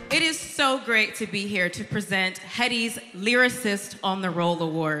 It is so great to be here to present HEADIES Lyricist on the Roll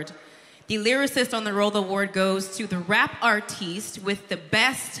Award. The Lyricist on the Roll Award goes to the rap artiste with the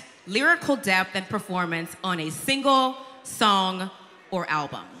best lyrical depth and performance on a single song or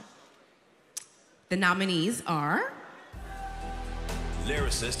album. The nominees are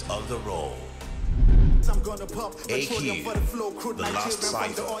Lyricist of the Roll, AQ, The Last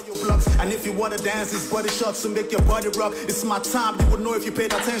Cipher. And if you wanna dance, it's body shots to make your body rock. It's my time, you would know if you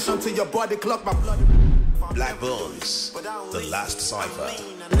paid attention to your body clock. My blood. Black Bones, The Last Cipher.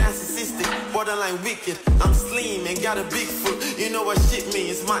 Narcissistic, borderline wicked. I'm slim and got a big foot. You know what shit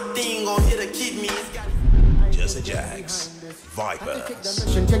means. My thing gon' hit a kidney. Jesse Jags, Vipers.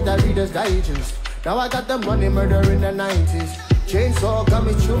 Check that Reader's Digest. Now I got the money, murder in the 90s. Chainsaw got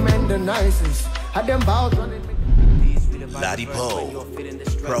me true men the nicest. Had them bout running. Laddie Poe,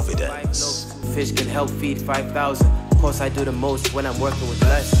 Providence. Fish can help feed 5,000. Of course I do the most when I'm working with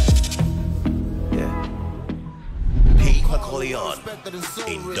less. Yeah. Pete McCullion,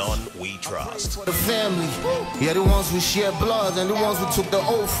 In Don We Trust. The family, yeah, the ones we share blood and the ones we took the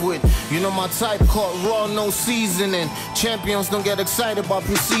oath with. You know my type, caught raw, no seasoning. Champions don't get excited about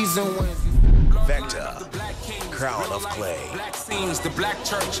preseason wins. Vector, Crown of Clay. Black scenes, the black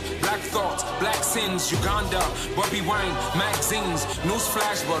church, black thoughts, black sins, Uganda, Bobby Wine, magazines, news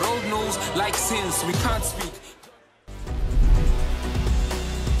flash, but old news like sins, we can't speak.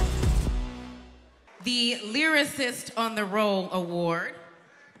 The Lyricist on the Roll Award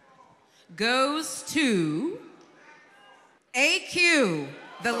goes to AQ,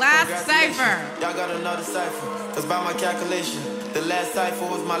 The Last Cipher. Y'all got another cipher, cause by my calculation, the last cipher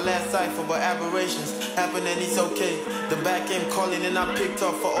was my last cipher, but aberrations happen and it's okay. The back end calling and I picked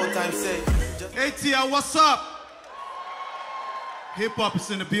up for old time's sake. Hey Tia, what's up? Hip-hop is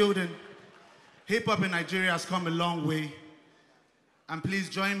in the building. Hip-hop in Nigeria has come a long way. And please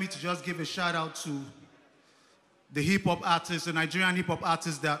join me to just give a shout out to the hip-hop artists, the Nigerian hip-hop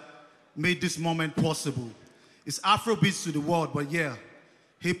artists that made this moment possible. It's Afrobeats to the world, but yeah,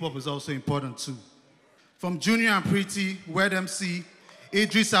 hip-hop is also important too. From Junior and Pretty, Wed MC,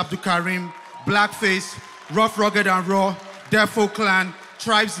 Idris Abdul Karim, Blackface, Rough, Rugged and Raw, Defo Clan,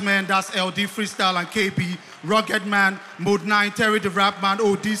 Tribesmen, that's LD, Freestyle and KB, Rugged Man, Mode 9, Terry the Rap Man,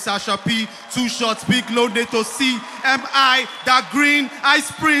 OD, Sasha P, Two Shots, Big Load, Nato C, MI, Dark Green,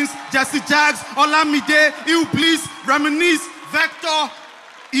 Ice Prince, Jesse Jags, Olamide, Ill Please, Reminisce, Vector,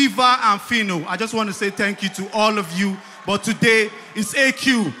 Eva and Fino. I just want to say thank you to all of you, but today it's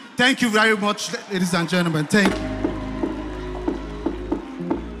AQ. Thank you very much, ladies and gentlemen. Thank you.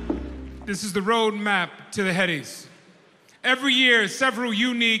 This is the roadmap to the Headies. Every year, several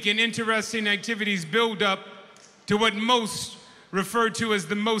unique and interesting activities build up to what most refer to as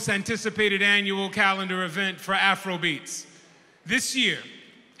the most anticipated annual calendar event for Afrobeats. This year,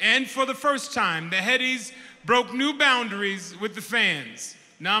 and for the first time, the Headies broke new boundaries with the fans,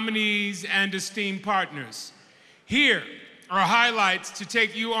 nominees, and esteemed partners. Here are highlights to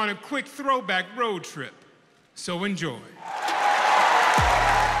take you on a quick throwback road trip. So enjoy.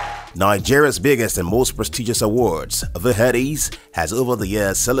 Nigeria's biggest and most prestigious awards, the HEADIES, has over the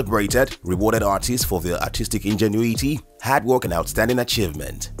years celebrated, rewarded artists for their artistic ingenuity, hard work and outstanding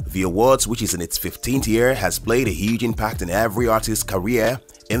achievement. The awards, which is in its 15th year, has played a huge impact in every artist's career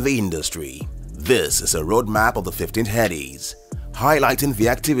in the industry. This is a roadmap of the 15th HEADIES, highlighting the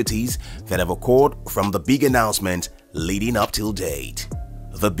activities that have occurred from the big announcement leading up till date.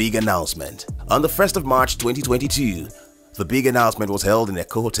 The big announcement. On the 1st of March 2022, the big announcement was held in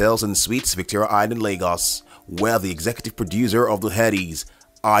Echo Hotels and Suites, Victoria Island, Lagos, where the executive producer of the HEADIES,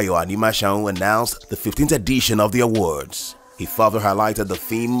 Ayo Animashao, announced the 15th edition of the awards. He further highlighted the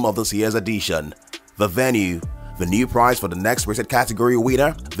theme of this year's edition, the venue, the new prize for the next rated category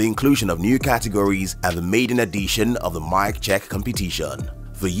winner, the inclusion of new categories, and the maiden edition of the mic check competition.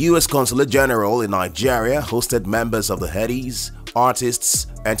 The U.S. Consulate General in Nigeria hosted members of the HEADIES, artists,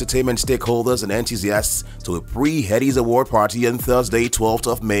 entertainment stakeholders, and enthusiasts to a pre-HEADIES award party on Thursday, 12th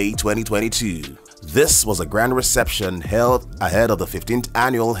of May 2022. This was a grand reception held ahead of the 15th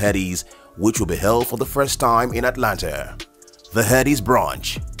annual HEADIES, which will be held for the first time in Atlanta. The HEADIES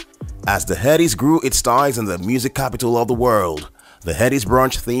branch. As the HEADIES grew its ties in the music capital of the world, the HEADIES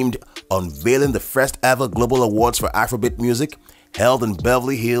branch themed unveiling the first ever global awards for Afrobeat music held in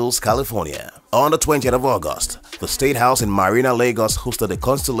Beverly Hills, California. On the 20th of August, the State House in Marina, Lagos hosted a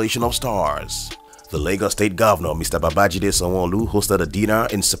constellation of stars. The Lagos State Governor, Mr. Babajide Sanwo-Olu, hosted a dinner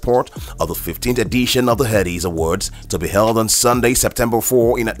in support of the 15th edition of the HEADIES Awards to be held on Sunday, September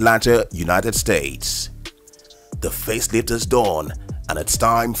 4 in Atlanta, United States. The facelift is done, and it's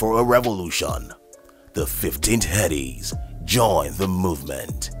time for a revolution. The 15th HEADIES. Join the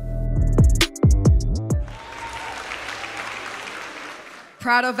movement.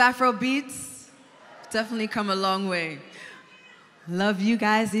 Proud of Afrobeats? Definitely come a long way. Love you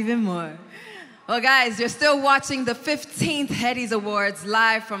guys even more. Well, guys, you're still watching the 15th HEADIES Awards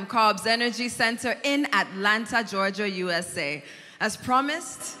live from Cobb's Energy Center in Atlanta, Georgia, USA. As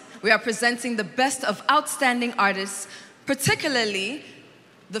promised, we are presenting the best of outstanding artists, particularly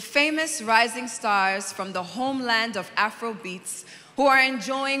the famous rising stars from the homeland of Afrobeats who are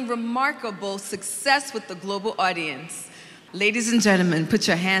enjoying remarkable success with the global audience. Ladies and gentlemen, put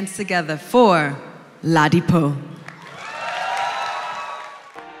your hands together for Ladipo.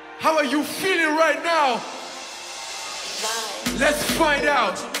 How are you feeling right now? Let's find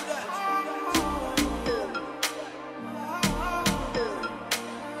out.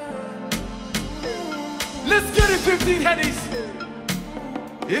 Let's get it, 15 HEADIES.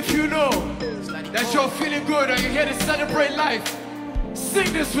 If you know that you're feeling good and you're here to celebrate life,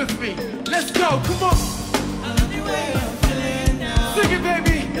 sing this with me. Let's go, come on. Sing it,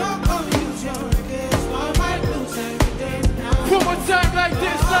 baby. One more time like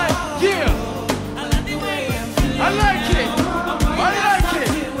this, like, yeah. I like it. I like it.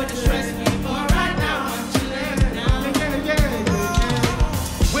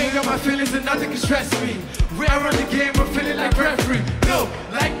 We ain't got my feelings and nothing can stress me. We are on the game, we're feeling like referee. No,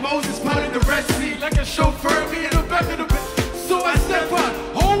 like Moses parting the Red Sea, like a chauffeur, me in the back of the bed. So I step out,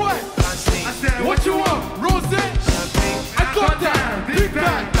 hold what? I said, what you want, Rosé? I got that, big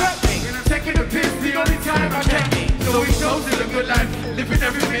bag, taking the piss the only time I can. So we chose to live a good life, living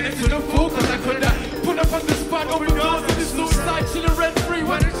every minute to the full, cause I could not put up on the spot, open doors in the suicide, chillin' rent free.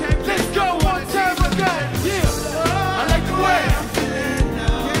 Let's go one time again, yeah. I like the way I'm feeling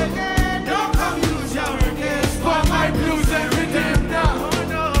now. Don't come use your records for my blues and rhythm.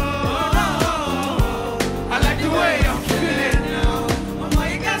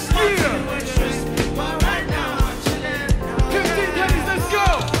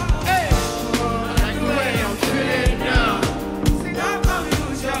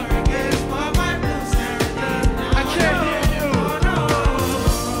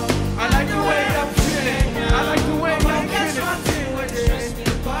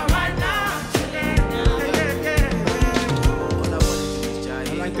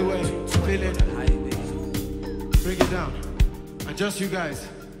 guys.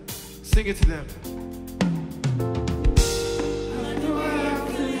 Sing it to them.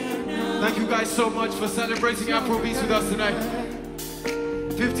 Thank you guys so much for celebrating Afrobeats with us tonight.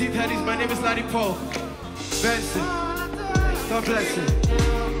 15th Headies, my name is Laddie Poe. Benson. God bless you.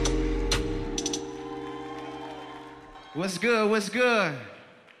 What's good? What's good?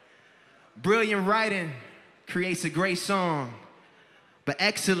 Brilliant writing creates a great song, but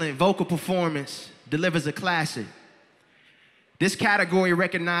excellent vocal performance delivers a classic. This category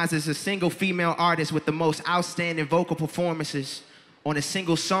recognizes a single female artist with the most outstanding vocal performances on a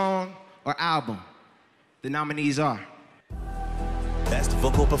single song or album. The nominees are Best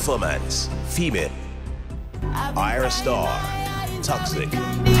Vocal Performance, Female, Ira Star, Toxic,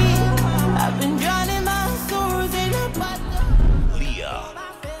 I've been drowning my sorrows in a bottle. Leah,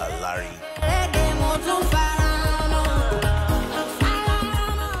 Alari,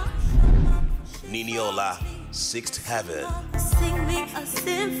 Niniola, Sixth Heaven, Sing me a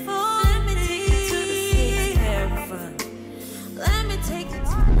symphony to the sixth heaven. Let me take you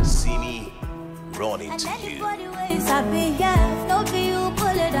to See Me, Running to You, I be yes, no be you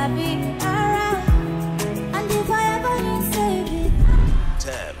pull it, I be alright. And if I ever need save it,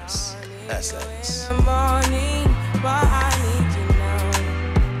 Thames, Essence, Morning, but I need you now.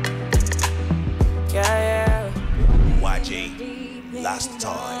 Yeah, YJ, Last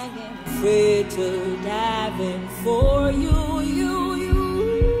Time, Afraid to dive in for you.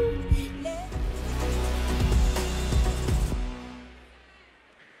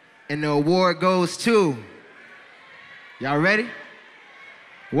 And the award goes to, y'all ready?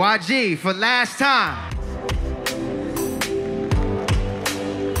 YG for Last Time.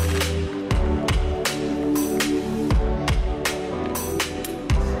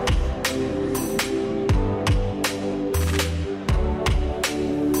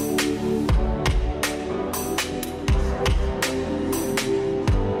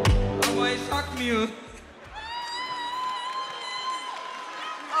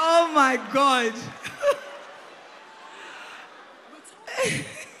 Oh my God.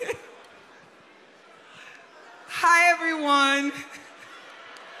 Hi everyone.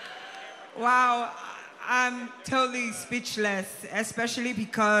 Wow, I'm totally speechless, especially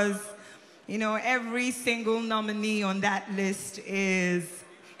because, you know, every single nominee on that list is,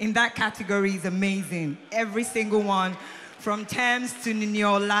 in that category, is amazing. Every single one, from Thames to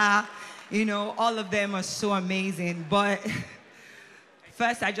Niniola, you know, all of them are so amazing. But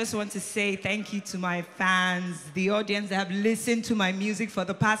first, I just want to say thank you to my fans, the audience that have listened to my music for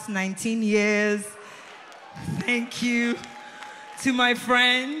the past 19 years. Thank you to my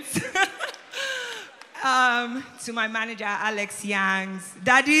friends, to my manager, Alex Yangs,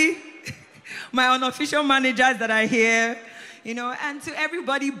 Daddy, my unofficial managers that are here, you know, and to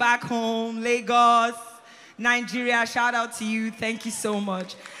everybody back home, Lagos, Nigeria, shout out to you. Thank you so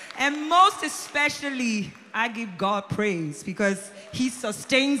much. And most especially, I give God praise because He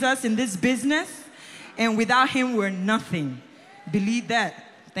sustains us in this business, and without Him, we're nothing. Believe that.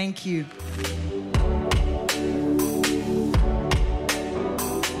 Thank you.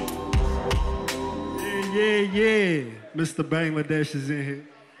 Yeah. Mr. Bangladesh is in here.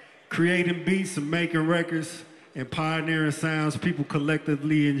 Creating beats and making records and pioneering sounds people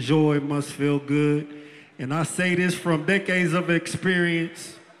collectively enjoy must feel good. And I say this from decades of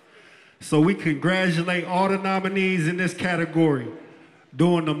experience. So we congratulate all the nominees in this category,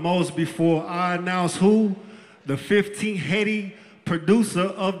 doing the most before I announce who the 15th Haiti Producer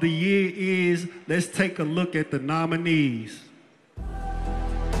of the Year is. Let's take a look at the nominees.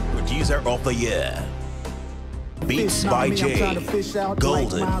 Producer of the Year, Beats by Jay,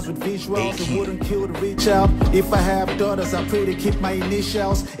 Golden, AQ. If I have daughters, I pray to keep my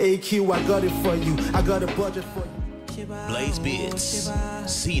initials. AQ, I got it for you. I got a budget for you. Blaze Beats,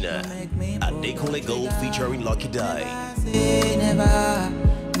 Cena, and Dekunle Gold featuring Lucky Die.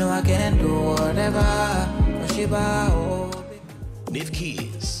 No, I can do whatever. Nif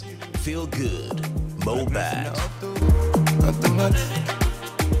Keys, Feel Good, Mo Bad.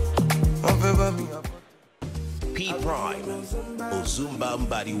 P Prime, Ozumba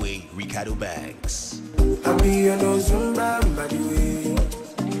Mbadiwe, Ricardo Banks.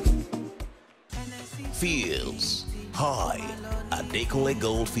 Feels, High, and Dekunle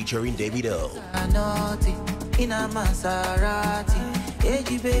Gold featuring Davido.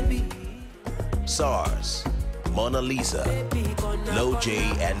 SARS, Mona Lisa, Low J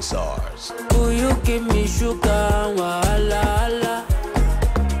and SARS. Will you give me sugar? Wala.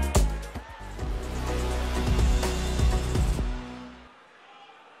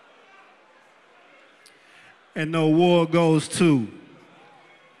 And the award goes to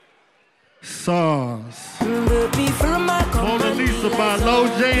SARS, Mona Lisa, It's about Low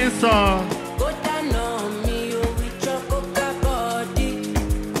J and Song. Go down on me, oh, with your coca body.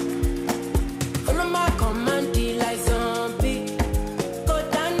 Follow my command, like zombie. Go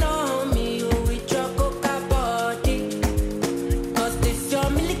down on me, oh, with your coca body. Cause this your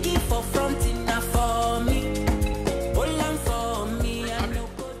milky for front enough for me. Hold on for me, I know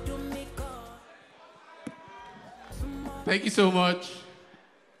go do me God. Thank you so much.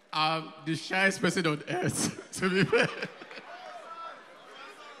 I'm the shyest person on earth, to be fair.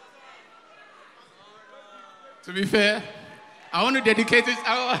 To be fair, I want to dedicate this.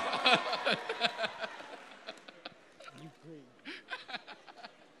 I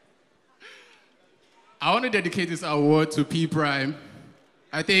want to dedicate this award to P Prime.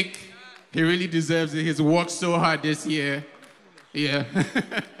 I think he really deserves it. He's worked so hard this year. Yeah.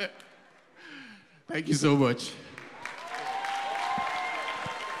 Thank you so much.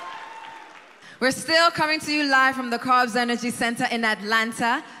 We're still coming to you live from the Cobbs Energy Center in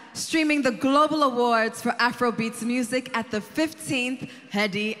Atlanta, streaming the global awards for Afrobeats music at the 15th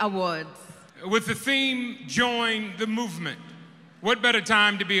HEADIES Awards. With the theme, Join the Movement. What better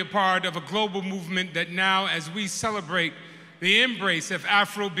time to be a part of a global movement that now, as we celebrate the embrace of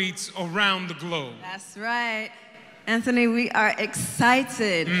Afrobeats around the globe. That's right. Anthony, we are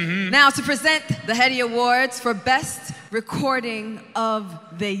excited now to present the HEADIES Awards for Best Recording of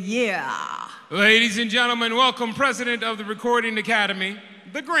the Year. Ladies and gentlemen, welcome President of the Recording Academy,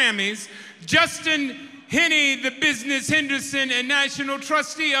 the Grammys, Justin Henney, the Business Henderson and National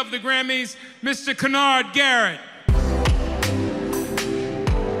Trustee of the Grammys, Mr. Kennard Garrett.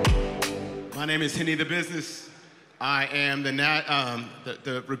 My name is Henney the Business. I am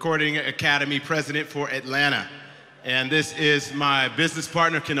the Recording Academy President for Atlanta. And this is my business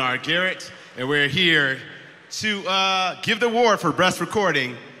partner, Kennard Garrett, and we're here to give the award for Best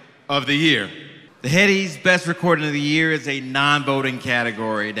Recording of the Year. The HEADIES Best Recording of the Year is a non-voting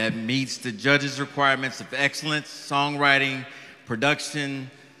category that meets the judges' requirements of excellence, songwriting,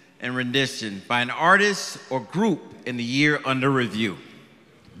 production, and rendition by an artist or group in the year under review.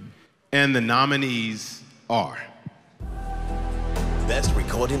 And the nominees are Best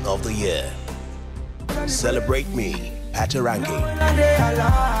Recording of the Year. Celebrate Me, Patarangi.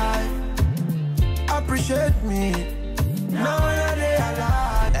 Appreciate me.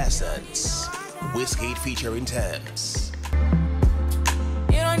 Essence, Wizkid featuring Thames.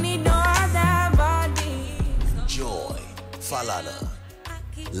 You don't need no other body. Joy, Falana.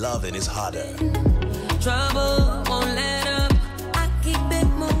 Loving is Harder. Trouble won't let up. I keep it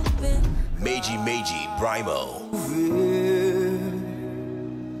moving. Meiji, Brimo.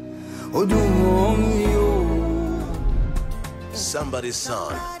 Somebody's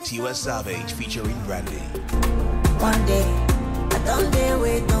Son, Tiwa Savage featuring Brandy. One day, I don't dare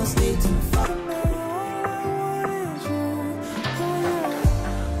wait, don't stay too far.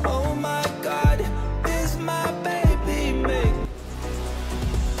 Oh my God, this my baby make.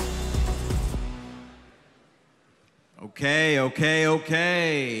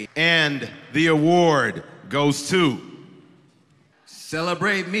 Okay. And the award goes to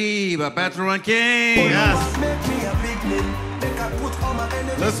Celebrate Me by Patron King. Yes.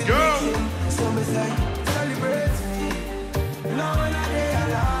 Let's go.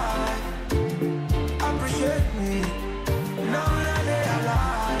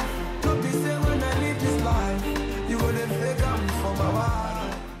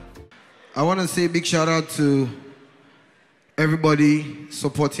 I want to say a big shout out to everybody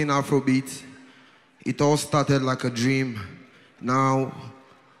supporting Afrobeat. It all started like a dream. Now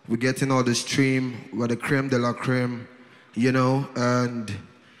we're getting all the stream. We're the creme de la creme, you know, and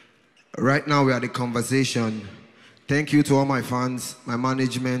right now we're at the conversation. Thank you to all my fans, my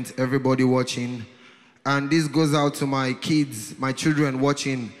management, everybody watching. And this goes out to my kids, my children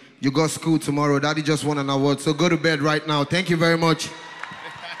watching. You got school tomorrow. Daddy just won an award, so go to bed right now. Thank you very much.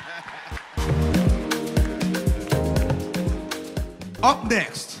 Up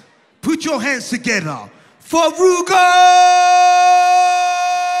next, put your hands together for Rugo!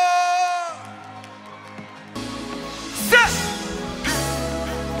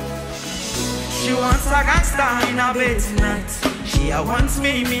 She wants a gangster in her bed tonight. She wants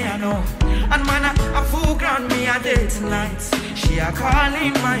me, I know. And man, a full ground me a day tonight. She a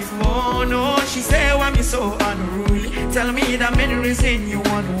calling my phone, oh. She say why me so unruly. Tell me the main reason you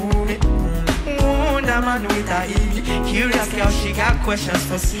want me. That man with a ego. Curious girl, she got questions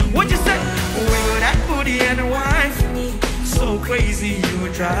for see. What you say? When you that booty and wife me. So crazy you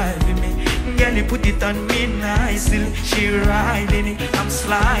driving me. Girl, you put it on me nicely. She riding it, I'm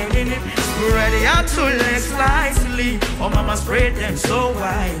sliding it. Spread out two legs slightly. Oh mama spread them so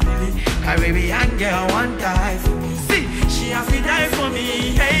widely. Caribbean girl one die for me. See, she she have to die for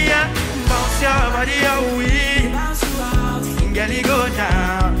me. Hey, yeah. Bounce your body away. Girl, you go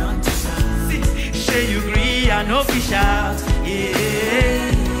down. Say you agree, I know fish out.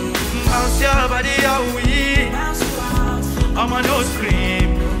 Yeah. Bounce your body away. I'm a no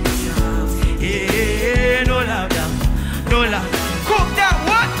scream. Yeah, no love down. No love. Cook that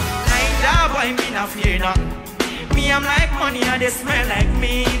what? Like that boy, me not fear nothing. Me, I'm like money and they smell like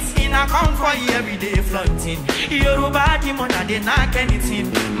meat. In a come for you every day floating. You're body money and they knock anything.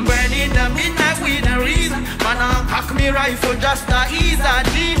 Burning the midnight with a reason. Man, I'll pack me rifle just to ease a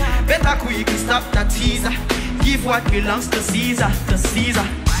G. Better quickly stop the teaser. Give what belongs to Caesar, to Caesar.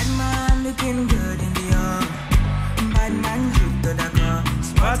 Bad man looking good in the arm. Bad man drip to the car.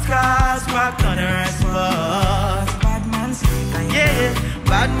 Sports cars parked on the right spot. Bad man sleep. Yeah,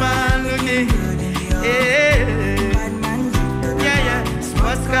 bad man looking good in the arm. Yeah.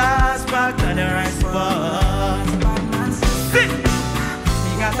 Sports cars parked on the right spot. Sit!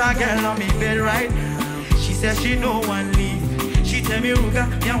 Me got a girl on me bed right now. She says she no one leave. She tell me, Ruga,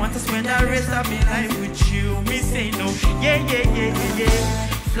 me I want to spend the rest of my life with you. Me say no, yeah, yeah, yeah, yeah.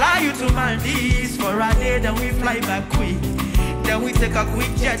 Fly you to Maldives for a day, then we fly back quick. Then we take a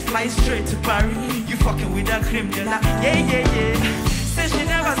quick jet, fly straight to Paris. You fucking with a criminal, yeah, yeah, yeah. Say she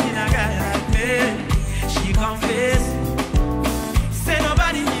never seen a guy like me. She confess. Say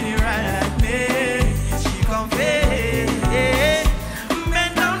nobody did it right like me. She confess.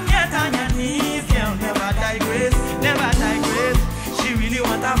 Bend down, get on your knees, girl. Never digress, never digress. She really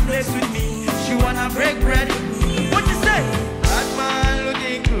wanna flex with me. She wanna break bread with me. What you say? Bad man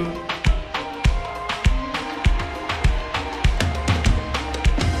looking good.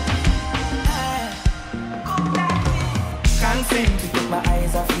 Can't seem to keep my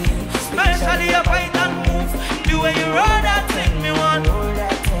eyes off you. Especially if I don't move. The way you roll that thing, me want.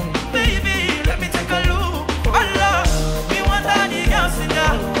 Baby, let me take a look. Allah, me want all the girls in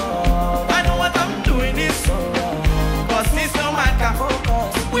there. I know what I'm doing is. Cause this no matter.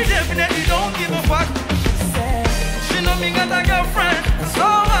 We definitely don't give a fuck. She know me got a girlfriend. So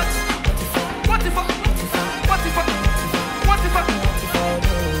what? What the fuck? What the fuck? What the fuck?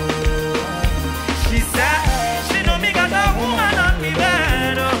 She said, she know me got a woman on me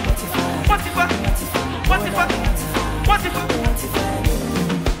bed. What the fuck? What the fuck? What the fuck?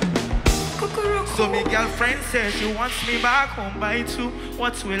 So me girlfriend says she wants me back home by 2.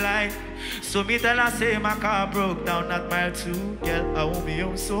 What will I? So me tell her say my car broke down at mile 2. Girl, I won't be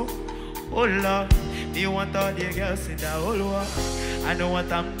home so. Oh Lord, me want all the girls in the whole world. I know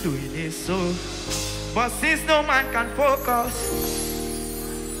what I'm doing is so. But since no man can focus.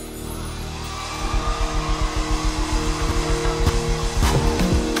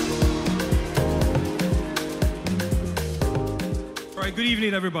 All right, good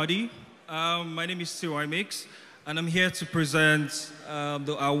evening, everybody. My name is T.Y. Mix, and I'm here to present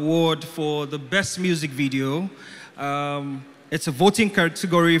the award for the best music video. It's a voting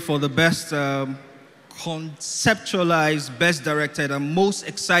category for the best conceptualized, best directed, and most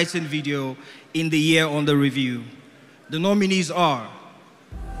exciting video in the year under review. The nominees are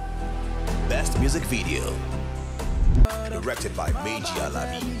Best Music Video, directed by Meji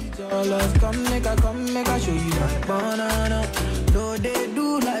Alabi. Come make I show you my banana. No, they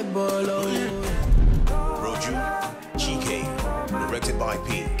do like bolo. Roju, Chike, directed by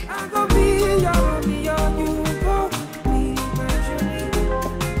Pink. I go be your, you go be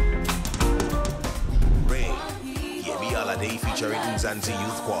Rain, Yemi Alade featuring Nzanzi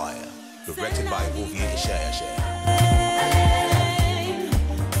Youth Choir, directed by Ovie Ishaya.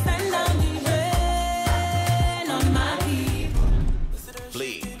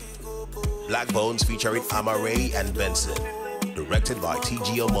 Black Bones featuring Amare and Benson, directed by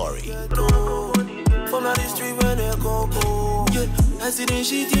T.G. Omori.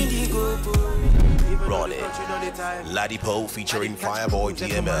 Ronin, Ladipo featuring Fireboy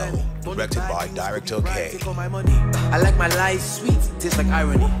DML, directed by Director K. I like my life sweet, tastes like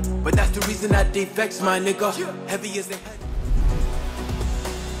irony, but that's the reason that they vex my nigga. Heavy as the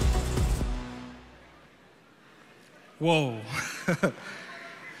Whoa.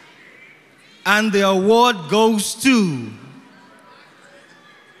 And the award goes to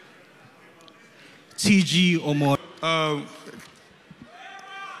T.G. Omori.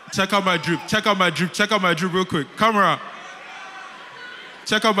 Check out my drip, check out my drip, check out my drip real quick. Camera.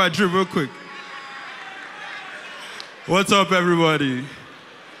 Check out my drip real quick. What's up, everybody?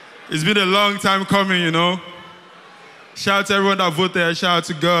 It's been a long time coming, you know. Shout out to everyone that voted. Shout out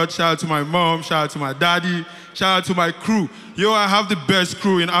to God. Shout out to my mom. Shout out to my daddy. Shout out to my crew. Yo, I have the best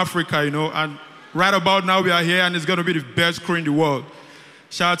crew in Africa, you know, and right about now we are here and it's going to be the best crew in the world.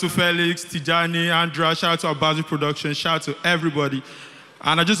 Shout out to Felix, Tijani, Andra, shout out to Abazi Production, shout out to everybody.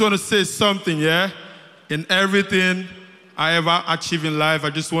 And I just want to say something, yeah? In everything I ever achieve in life, I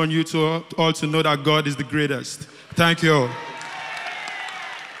just want you to all to know that God is the greatest. Thank you all.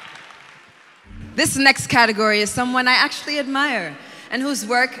 This next category is someone I actually admire and whose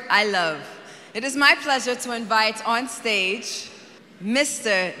work I love. It is my pleasure to invite on stage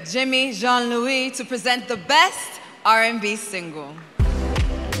Mr. Jimmy Jean-Louis to present the best R&B single.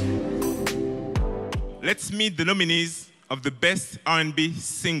 Let's meet the nominees of the best R&B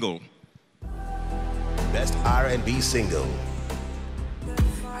single. Best R&B single.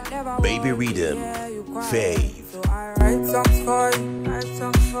 Baby Rhythm, Fave. So I write songs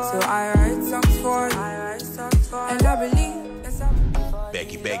for you. And I believe that's how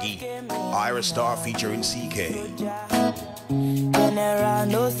Becky, Ira Star featuring CK. General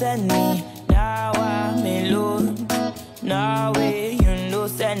no send me, now I'm alone. Now you no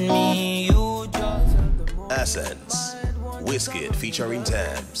send me, you just Essence, Wizkid featuring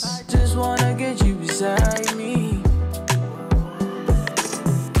Tams. I just wanna get you beside me.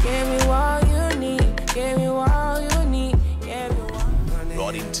 Give me what you need, give me what you need, give me what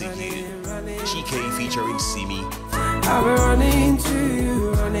Running to You, GK featuring Simi. I've been running to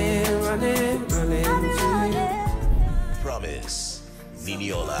you, running to you. Promise,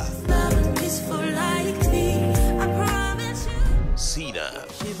 Niniola. Cena,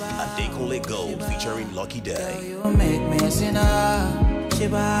 Adekole Gold featuring Lucky Day. You make me sinner,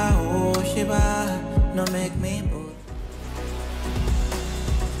 Shiba, oh Shiba, no make me bold.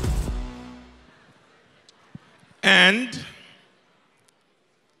 And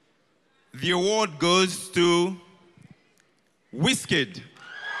the award goes to Wizkid,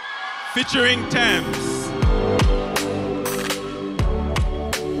 featuring Tams.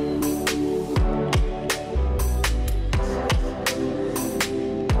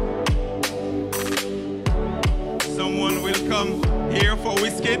 Someone will come here for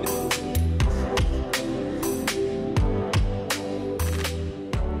Wizkid.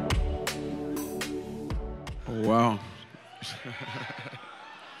 Wow.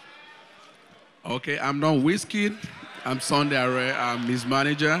 Okay, I'm not Wizkid. I'm Sunday Array. I'm his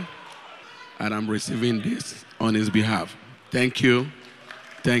manager, and I'm receiving this on his behalf. Thank you.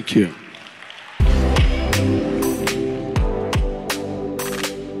 Thank you.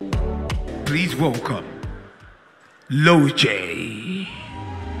 Please welcome Low J.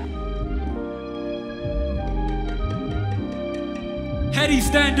 Heady,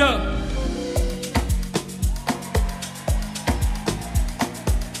 stand up.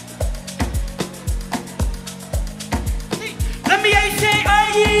 Let me hear you say,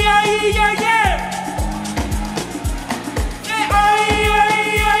 oh yeah, yeah, yeah. Say, oh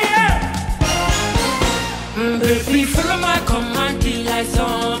yeah, yeah. Baby, follow my command till I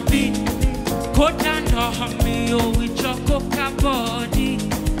zombie. Go down on me, oh, with your coca body.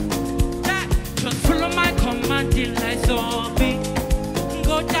 Just follow my command till I zombie.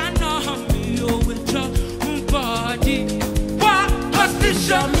 Go down on me, oh, with your body. What? Cause this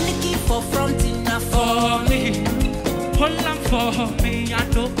your milky for fronting for me. Hold on for me, I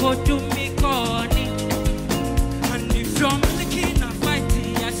don't go to me corny. And if you're milky na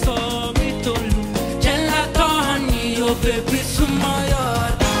fighting, I saw me to look. Gelato honey, oh baby, sumoyo.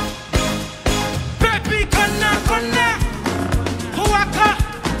 Baby, kona, waka,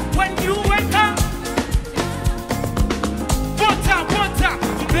 when you wake up. Butter,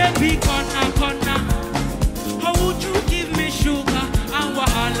 baby, kona. How would you give me sugar and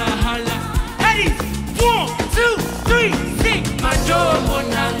wahala? Hey, 1, 2, 3, sing. My joe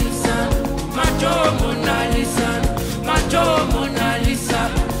Mona Lisa, my joe Mona Lisa, my joe Mona Lisa,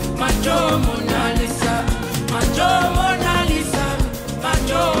 my joe Mona Lisa, my joe Mona Lisa, my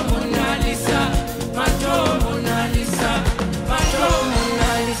joe Mona Lisa, my joe Mona Lisa, my joe Mona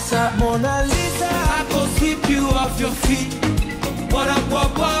Lisa, Mona Lisa. I go sweep you off your feet. What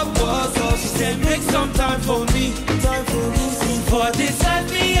so she said make some time for me. For this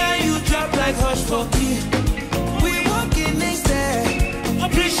life, me and you drop like hush for me. We walking next day.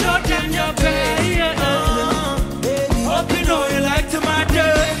 Please show them your bed. Hope you know you like to my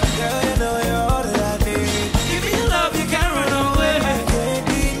day. Girl, you know you're all that I need. Give me love, you can't run away. I can't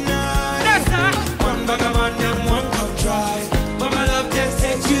deny. That's not one bag of man and one come try. But my love just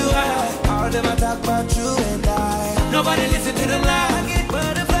takes you high. I'll never talk about you and I. Nobody listen to the lie.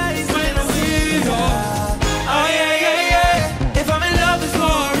 Butterflies when I see you. Oh yeah. If I'm in love, it's for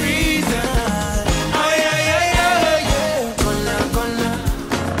a reason.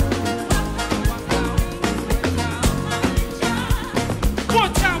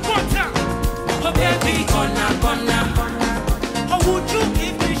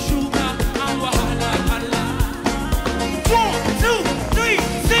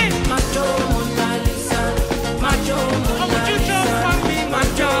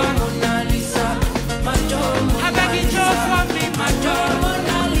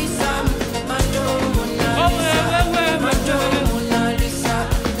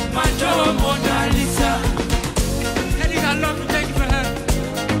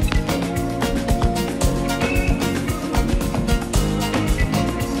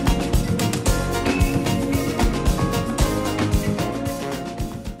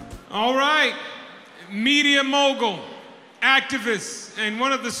 All right, media mogul, activist, and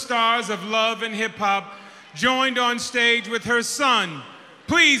one of the stars of love and hip hop joined on stage with her son.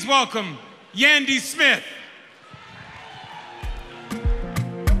 Please welcome Yandy Smith.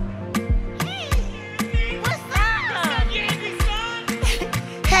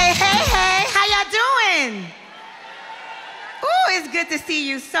 Hey, how y'all doing? Ooh, it's good to see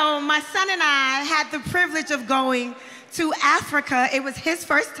you. So my son and I had the privilege of going to Africa. It was his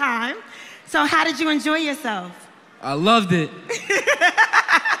first time. So how did you enjoy yourself? I loved it.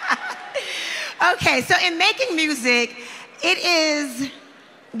 Okay, so in making music, it is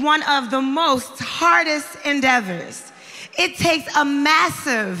one of the most hardest endeavors. It takes a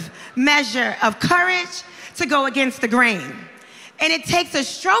massive measure of courage to go against the grain. And it takes a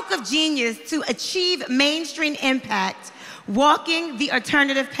stroke of genius to achieve mainstream impact, walking the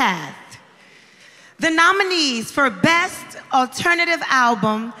alternative path. The nominees for Best Alternative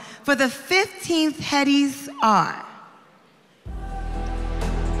Album for the 15th HEADIES are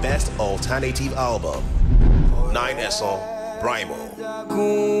Best Alternative Album, 9SO Brimo.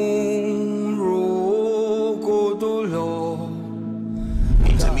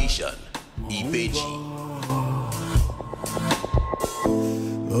 Intermission, Ibeji.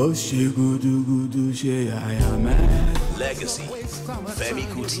 Legacy, Femi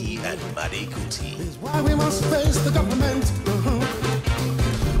Kuti and Made Kuti. Why we must face the government.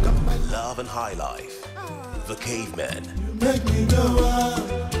 Love and High Life, The Caveman. Make me go up.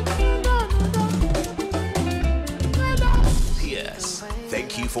 P.S.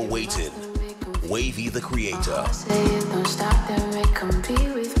 Thank you for waiting. Wavy the Creator.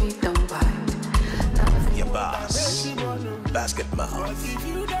 Yabas, Basket Mouth.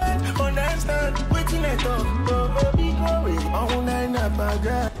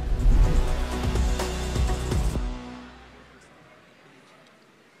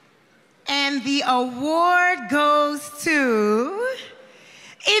 And the award goes to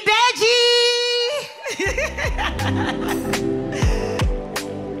Ibeji.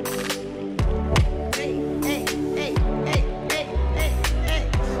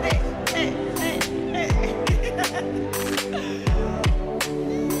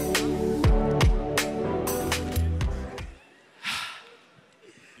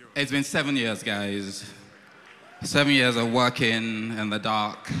 It's been 7 years, guys. 7 years of working in the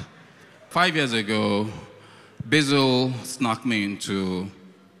dark. 5 years ago, Bizzle snuck me into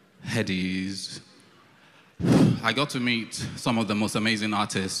HEADIES. I got to meet some of the most amazing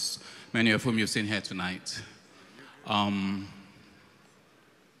artists, many of whom you've seen here tonight. I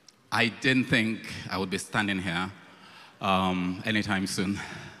didn't think I would be standing here anytime soon.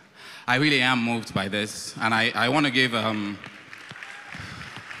 I really am moved by this, and I want to give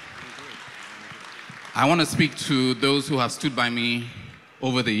I want to speak to those who have stood by me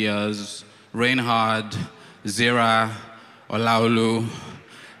over the years: Reinhard, Zira, Olaolu,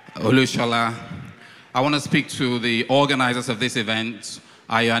 Olushola. I want to speak to the organizers of this event,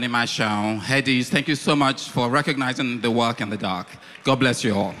 Ayani Mashao, HEADIES. Thank you so much for recognizing the work in the dark. God bless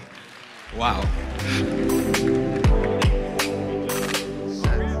you all. Wow.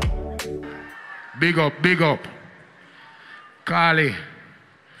 Big up, big up. Carly,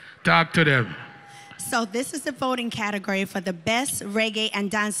 talk to them. So this is the voting category for the Best Reggae and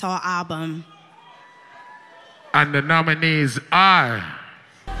Dancehall Album. And the nominees are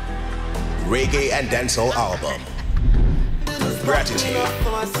Reggae and Dancehall Album, Gratitude,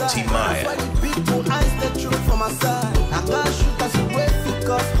 Timaya,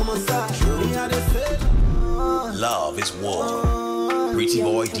 Love is War, Pretty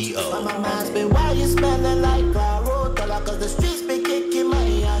Boy D.O. Why you spending like a road? Cause the streets be kicking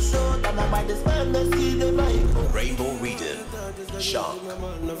my ass. Rainbow Reader, Shank.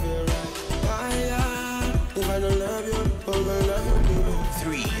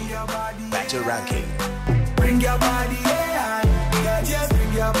 3, Better Ranking. Bring your body, yeah. Just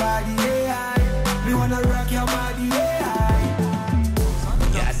bring your body, yeah. We wanna rock your body, yeah.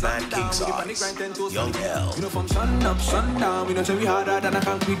 Yatman King Size, Young L. You know from sun up, sun down. We don't say we harder than I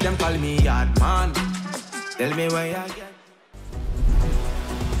can quick them call me yard man. Tell me where you get.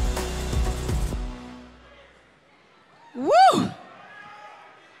 Woo!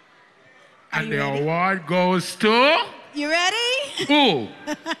 And the award goes to? You ready? Who?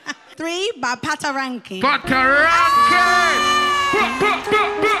 3 by Pataranking. Pataranking!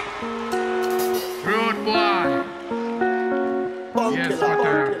 Rude boy. Yes,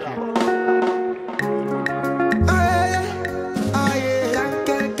 Pataranking.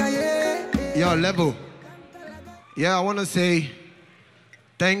 Yo, Level. Yeah, I want to say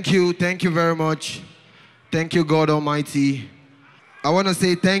thank you very much. Thank you, God Almighty. I want to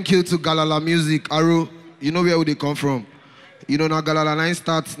say thank you to Galala Music. Aru, you know where they come from. You know, now Galala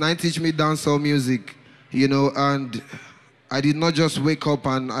 9 teach me dancehall music, you know, and I did not just wake up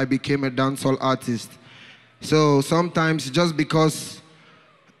and I became a dancehall artist. So sometimes just because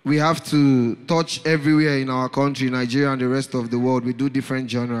we have to touch everywhere in our country, Nigeria and the rest of the world, we do different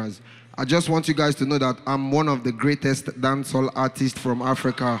genres. I just want you guys to know that I'm one of the greatest dancehall artists from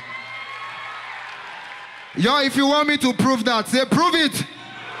Africa. Yo, if you want me to prove that, say prove it.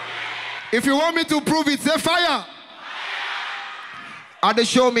 If you want me to prove it, say fire. At the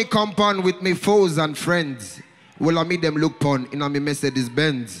show me compound with me foes and friends. Well, I meet them look pon in a me Mercedes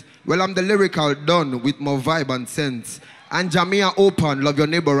Benz. Well, I'm the lyrical done with more vibe and sense. And Jamia open, love your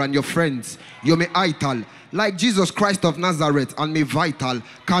neighbor and your friends. You me ital, like Jesus Christ of Nazareth, and me vital.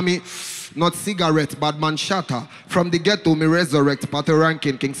 Kami, not cigarette, bad man shatter. From the ghetto, me resurrect. Party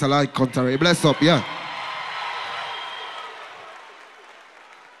ranking, King Salah contrary. Bless up, yeah.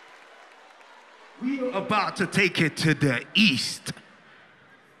 We are about to take it to the east.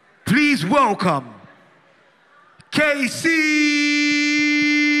 Please welcome KC.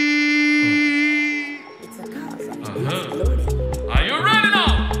 Are you ready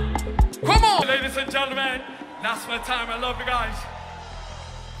now? Come on, ladies and gentlemen. That's my time. I love you guys.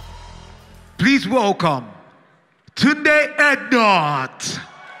 Please welcome Tunde Ednot.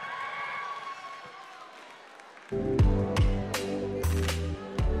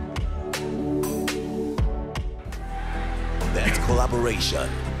 That's collaboration.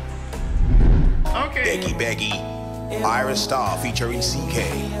 Okay. Becky, Iron Star featuring CK.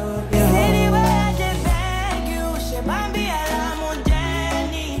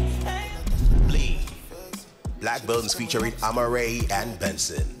 Lee, Black Bones featuring Amare and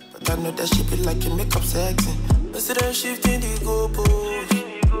Benson. But I know that she be like your makeup sexy. Instead of shifting the goalpost,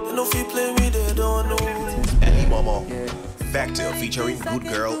 you know if you play with it, don't know. Ellie Momo, Factor featuring Good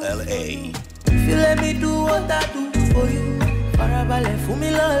Girl LA. If you let me do what I do for you, farabalẹ̀ fún mi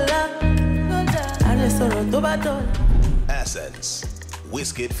lọ́la, a lè sọ̀rọ̀ tó bá dọ̀la. Essence,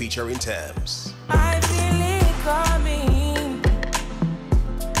 Wizkid featuring Thames. I feel it coming.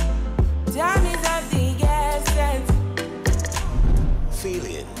 Time is of the essence.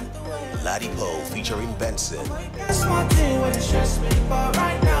 Feeling, Ladipo featuring Benson. That's one thing when it stress me, but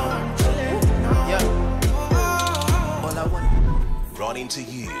right now I'm chilling. Yeah. All I want, Running to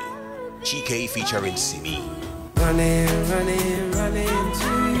You, Chike featuring Simi. Running to you.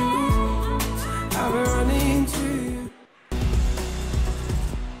 I'm running to you.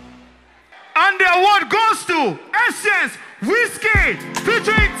 And the award goes to Essence, Wizkid,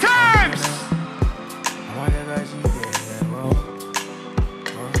 featuring Thames.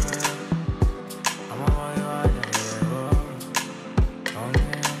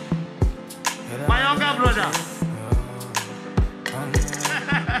 My younger brother.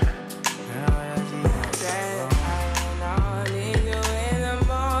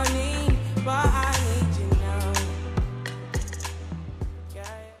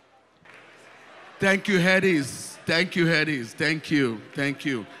 Thank you, Headies. Thank you, Headies. Thank you. Thank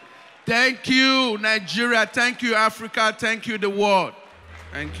you. Thank you, Nigeria. Thank you, Africa. Thank you, the world.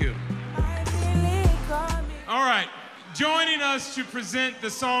 Thank you. All right. Joining us to present the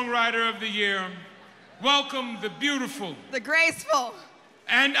Songwriter of the Year, welcome the beautiful, the graceful,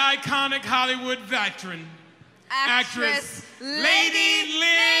 and iconic Hollywood veteran, actress Lady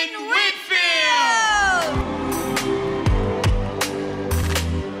Lynn Whitfield.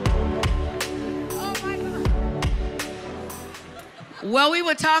 Well, we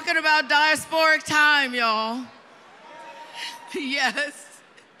were talking about diasporic time, y'all. Yes.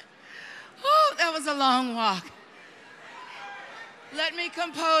 Oh, that was a long walk. Let me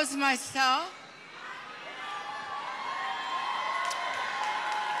compose myself.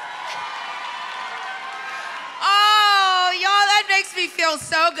 Oh, y'all, that makes me feel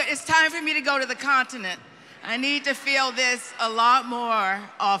so good. It's time for me to go to the continent. I need to feel this a lot more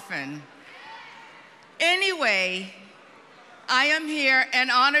often. Anyway, I am here and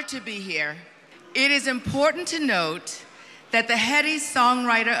honored to be here. It is important to note that the HEADIES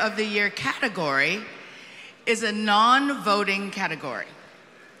Songwriter of the Year category is a non-voting category.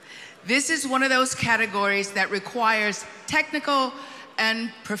 This is one of those categories that requires technical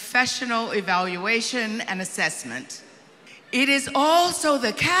and professional evaluation and assessment. It is also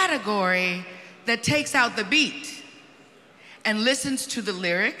the category that takes out the beat and listens to the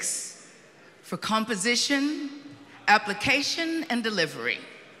lyrics for composition, application, and delivery.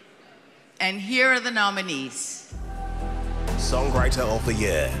 And here are the nominees. Songwriter of the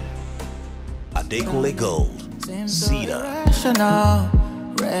Year, Adekunle Gold, Cedar.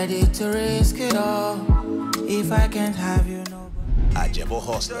 Ready to risk it all. If I can't have you, no. Ajebo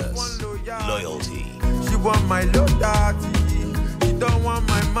Hustlers, Loyalty. She want my loyalty. She don't want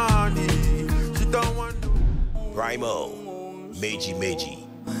my money. She don't want. Primo, Meji Meji.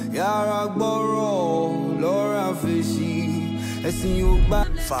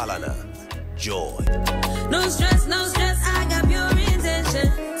 Falana, Joy. No stress, I got pure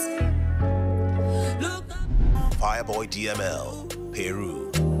intentions. Fireboy DML, Peru.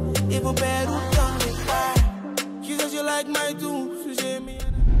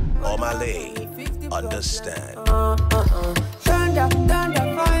 Omale, Understand.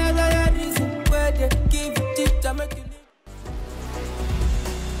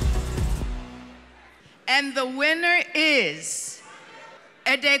 And the winner is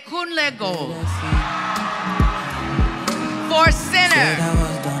Edekunle Gold for Sinner.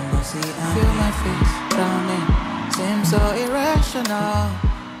 Feel my face drowning, seems so irrational,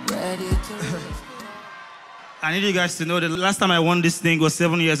 ready to I need you guys to know that the last time I won this thing was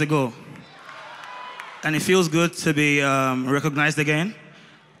 7 years ago. And it feels good to be recognized again.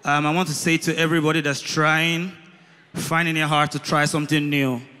 I want to say to everybody that's trying, finding it hard to try something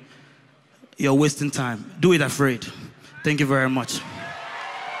new, you're wasting time. Do it afraid. Thank you very much.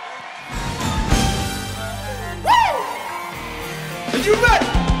 Are you ready?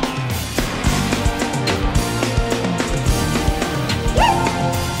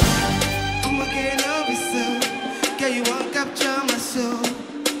 I'm again of it so. Girl, you won't capture my soul.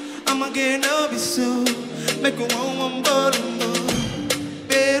 I'm again of it so. Make a one bottom.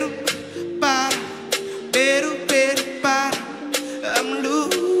 Beru, para. I'm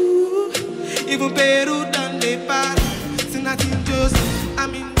loose. Even Peru done they para. See nothing just.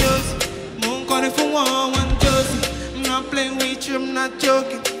 I'm in just. Moon calling for one just. I'm not playing with you, I'm not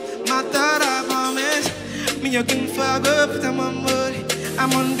joking. My thought I promise. Me you can fuck up, but I'm on money.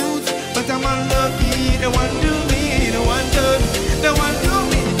 I'm on duty, but I'm unlucky. They want to me, they want to me. They want to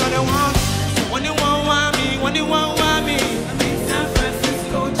me, but they want. So when you want me, when you want me. I'm in San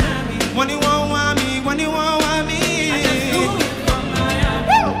Francisco, Jamie. When you want me, when you want me. I just do it for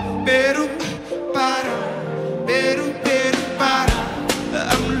Miami. Peru, para. Peru, para.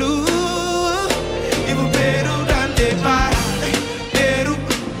 I'm loose. Even Peru done they para. Peru,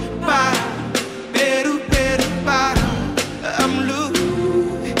 para. Peru, para. I'm loose.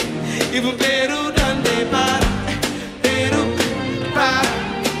 Even Peru done they para. Peru, para.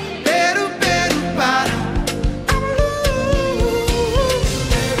 Peru, para. I'm loose.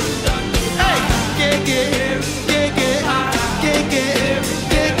 Hey,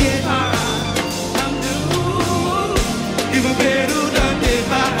 I'm loose. Even Peru done they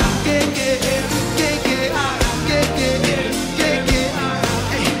para.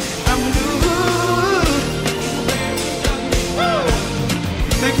 I'm loose.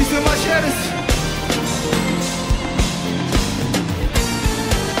 Thank you so much, Harris.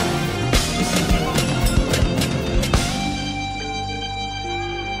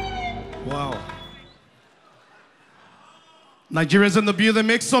 Wow. Nigerians in the building,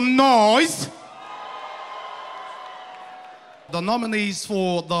 make some noise. The nominees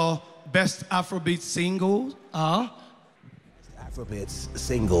for the Best Afrobeat Single are Afrobeats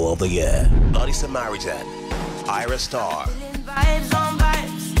Single of the Year, Bloody Samaritan, Ira Star, vibes on vibes.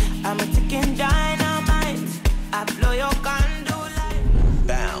 I'm a ticking dynamite. I blow your candle light.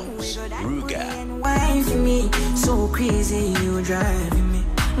 Bounce, Ruga, Wine for me, so crazy you driving me.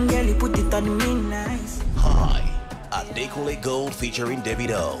 Girl, you put it on me nice. High, Adekunle Gold featuring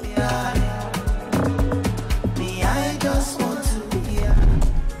Davido, Me, I just want to hear.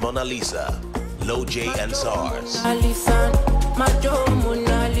 Mona Lisa, Low J and SARS, Mona Lisa,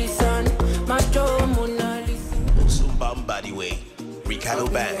 Mona Lisa, Mona Lisa. Zumbam Badiwe, Ricardo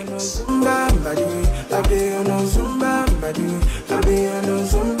Banks,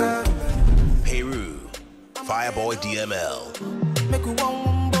 Peru, Fireboy DML, Make you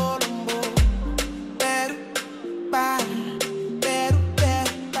one better, better.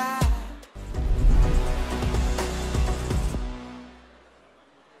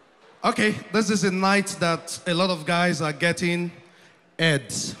 Okay, this is a night that a lot of guys are getting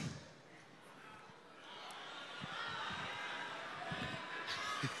heads.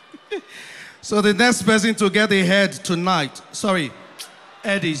 So the next person to get a head tonight,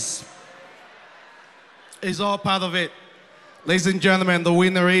 Eddie's, is all part of it. Ladies and gentlemen, the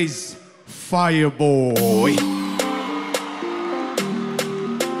winner is Fireboy.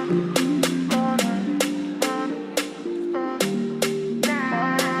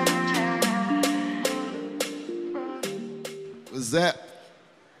 Was that?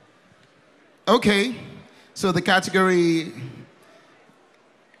 Okay, so the category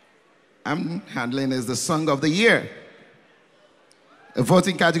I'm handling is the Song of the Year. a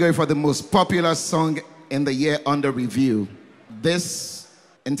voting category for the most popular song in the year under review. This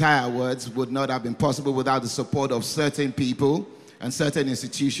entire awards would not have been possible without the support of certain people and certain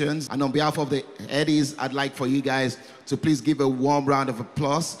institutions. And on behalf of the Headies, I'd like for you guys to please give a warm round of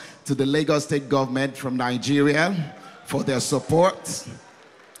applause to the Lagos State government from Nigeria for their support.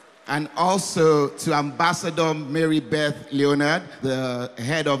 And also to Ambassador Mary Beth Leonard, the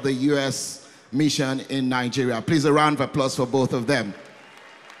head of the U.S. mission in Nigeria. Please, a round of applause for both of them.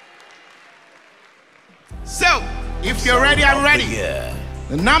 So, if you're ready, I'm ready.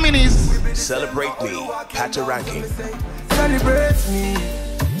 The nominees. Celebrate Me, Pata Ranking. Celebrate me.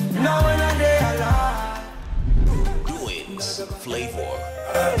 Now when I'm there alive. Doings, Flavor.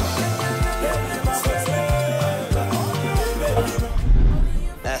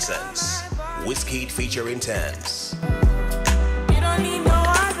 Essence, Whiskey featuring Thames.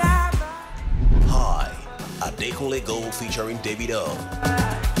 High, Adekunle Gold featuring Davido.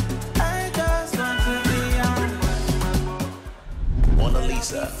 Mona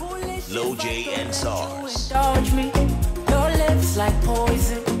Lisa, Lil J and SARS. Dodge me, your lips like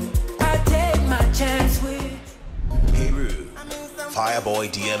poison. I take my chance with Peru,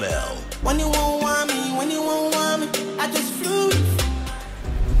 Fireboy DML. When you won't want me, when you won't want me, I just flew.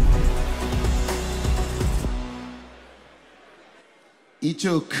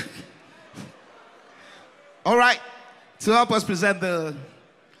 Ichuk. All right, to help us present the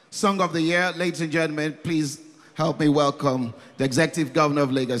Song of the Year, ladies and gentlemen, please help me welcome the Executive Governor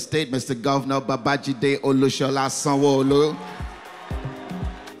of Lagos State, Mr. Governor Babajide Olusola Sanwo-Olu.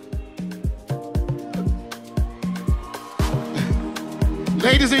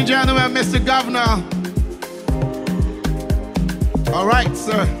 Ladies and gentlemen, Mr. Governor. All right,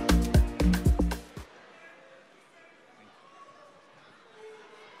 sir.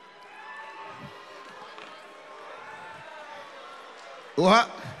 What?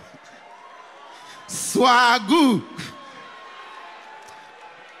 Swagu.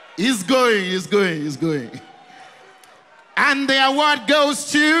 He's going. And the award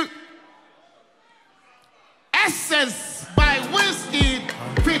goes to Essence by Whiskey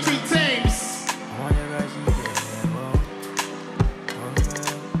featuring Thames.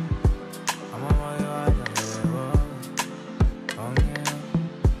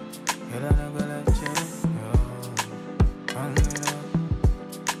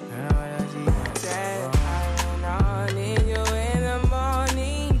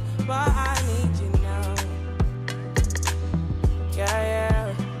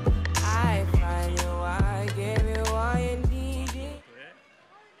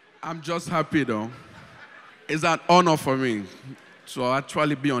 I'm just happy though. It's an honor for me to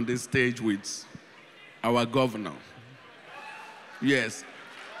actually be on this stage with our governor. Yes.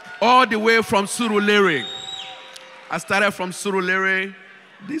 All the way from Surulere. I started from Surulere.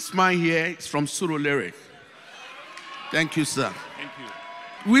 This man here is from Surulere. Thank you, sir. Thank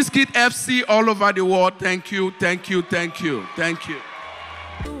you. Whiskey FC all over the world. Thank you.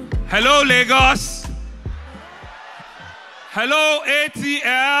 Hello, Lagos. Hello,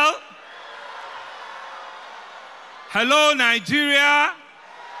 ATL. Hello, Nigeria.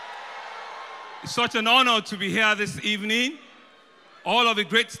 It's such an honor to be here this evening. All of the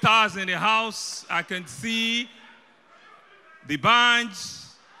great stars in the house. I can see the Banj.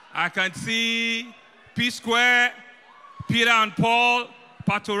 I can see P-Square, Peter and Paul,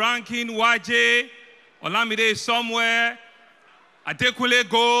 Pato Rankin, YJ, Olamide somewhere, Adekunle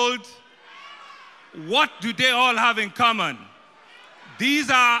Gold. What do they all have in common? These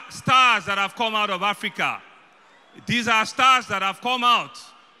are stars that have come out of Africa. These are stars that have come out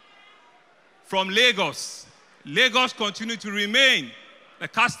from Lagos. Lagos continues to remain the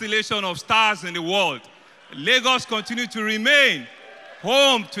constellation of stars in the world. Lagos continues to remain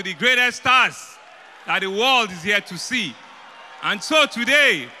home to the greatest stars that the world is here to see. And so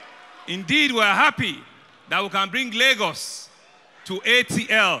today, indeed, we're happy that we can bring Lagos to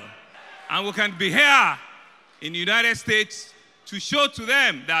ATL. And we can be here in the United States to show to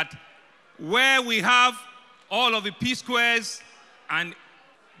them that where we have all of the P-Squares and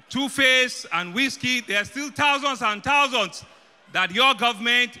Two-Face and Whiskey, there are still thousands and thousands that your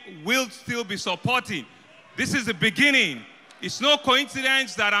government will still be supporting. This is the beginning. It's no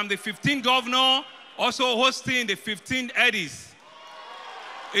coincidence that I'm the 15th governor, also hosting the 15th Headies.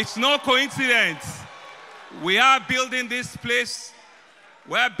 It's no coincidence. We are building this place.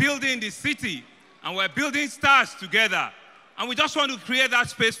 We're building the city, and we're building stars together. And we just want to create that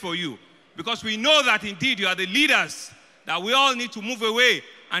space for you, because we know that indeed you are the leaders, that we all need to move away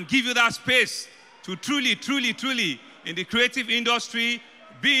and give you that space to truly, truly, truly, in the creative industry,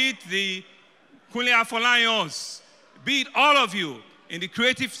 be it the Kunle Afolayons, be it all of you in the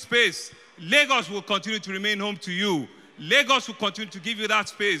creative space, Lagos will continue to remain home to you. Lagos will continue to give you that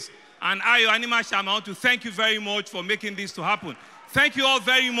space. And I, your Anima Sham, I want to thank you very much for making this to happen. Thank you all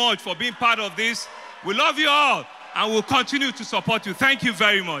very much for being part of this. We love you all, and we'll continue to support you. Thank you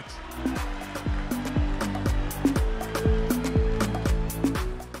very much.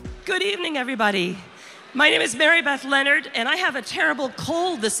 Good evening, everybody. My name is Mary Beth Leonard, and I have a terrible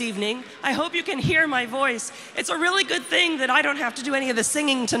cold this evening. I hope you can hear my voice. It's a really good thing that I don't have to do any of the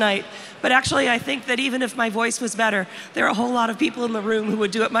singing tonight. But actually, I think that even if my voice was better, there are a whole lot of people in the room who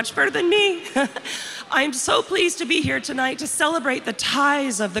would do it much better than me. I'm so pleased to be here tonight to celebrate the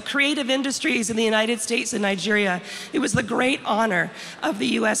ties of the creative industries in the United States and Nigeria. It was the great honor of the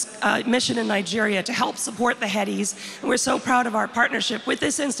U.S. mission in Nigeria to help support the HEADIES. And we're so proud of our partnership with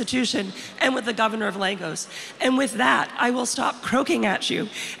this institution and with the governor of Lagos. And with that, I will stop croaking at you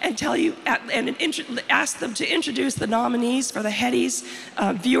and tell you and ask them to introduce the nominees for the HEADIES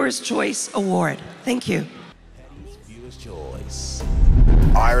Viewer's Choice Award. Thank you. Viewer's Choice.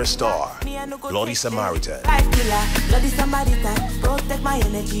 Ira Star, Bloody Samaritan. Bloody Samaritan, protect my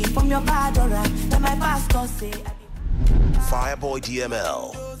energy from your bad aura. Let my pastor say. Fireboy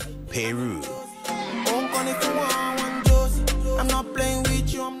DML, Peru. I'm not playing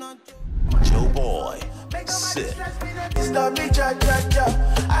with you, I'm not. Joe Boy, Sick. It's not me,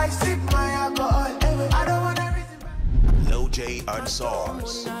 I sip my alcohol. I don't wanna Low J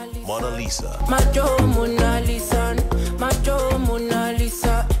Ansars, Mona Lisa. Macho Mona Lisa, Macho Mona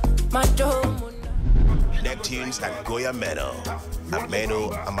Lisa, Macho Mona. Neptunes and Goya Meno,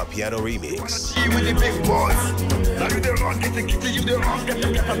 Ameno Amapiano Remix.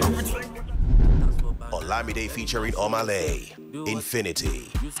 Olamide featuring Omale, Infinity.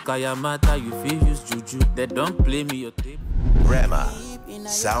 Use Kayamata, you feel use Juju. They don't play me your tape. Rema,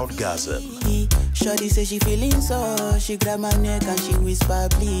 Soundgasm. Shorty say she feeling so, she grab my neck and she whisper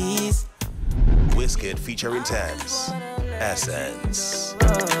please. Wizkid featuring Thames, Essence.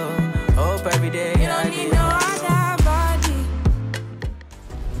 Hope every day you don't need no other body.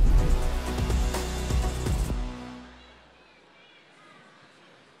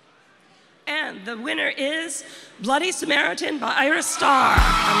 And the winner is Bloody Samaritan by Ira Star.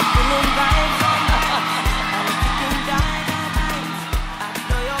 I'm feeling vibes on my I'm kicking dynamite. I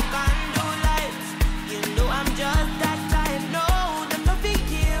know you can do lights. You know I'm just that type. No, them no fit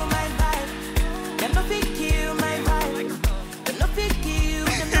kill my vibe. Them no fit kill my vibe. Them no fit kill.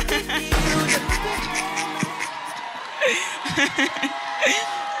 Them no fit kill. Them no fit kill.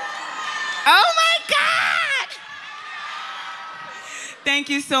 Oh my God! Thank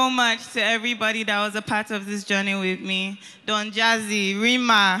you so much to everybody that was a part of this journey with me. Don Jazzy,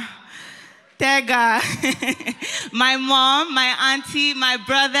 Rima, Tega, my mom, my auntie, my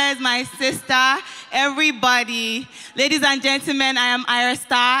brothers, my sister, everybody. Ladies and gentlemen, I am Ira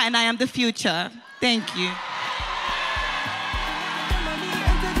Star and I am the future. Thank you.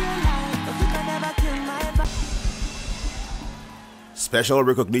 Special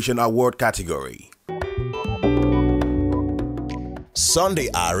Recognition Award category. Sunday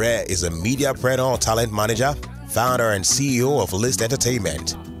Are is a mediapreneur talent manager, founder and CEO of List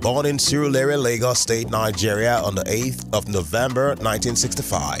Entertainment, born in Surulere, Lagos State, Nigeria on the 8th of November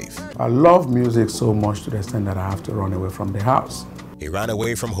 1965. I love music so much to the extent that I have to run away from the house. He ran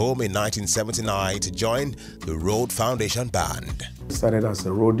away from home in 1979 to join the Road Foundation Band. I started as a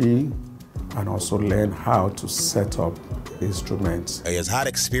roadie and also learned how to set up instruments. He has had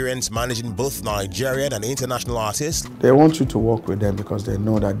experience managing both Nigerian and international artists. They want you to work with them because they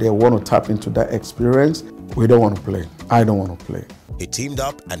know that they want to tap into that experience. We don't want to play. I don't want to play. He teamed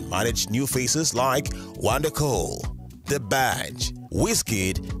up and managed new faces like Wanda Cole, The Badge,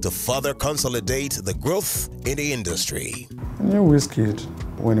 Wizkid to further consolidate the growth in the industry. I knew Wizkid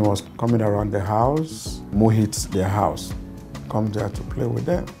when he was coming around the house, Mohit's their house. Come there to play with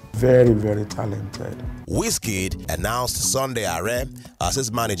them. Very, very talented. Wizkid announced Sunday Are as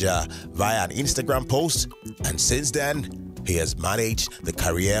his manager via an Instagram post, and since then, he has managed the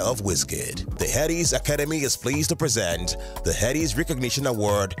career of Wizkid. The HEADIES Academy is pleased to present the HEADIES Recognition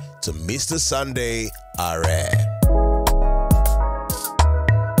Award to Mr. Sunday Are.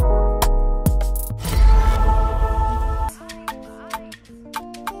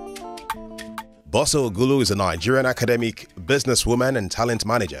 Bosso Ogulu is a Nigerian academic, businesswoman, and talent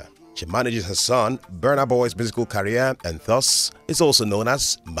manager. She manages her son, Burna Boy's musical career, and thus is also known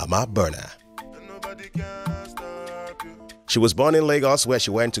as Mama Burna. She was born in Lagos, where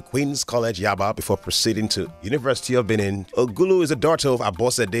she went to Queen's College, Yaba, before proceeding to University of Benin. Ogulu is the daughter of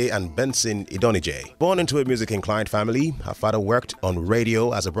Abosede and Benson Idonije. Born into a music-inclined family, her father worked on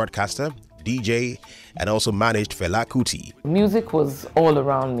radio as a broadcaster. DJ, and also managed Fela Kuti. Music was all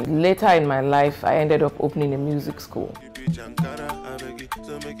around me. Later in my life, I ended up opening a music school. So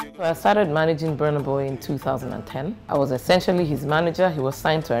I started managing Burna Boy in 2010. I was essentially his manager. He was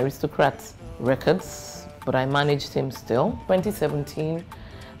signed to Aristocrat Records, but I managed him still. 2017,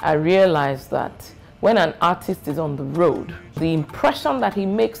 I realized that when an artist is on the road, the impression that he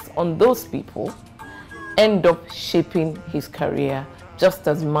makes on those people end up shaping his career just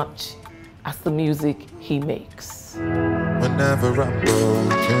as much as the music he makes. Whenever I'm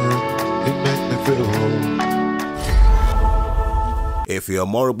broken, it makes me feel whole. Efia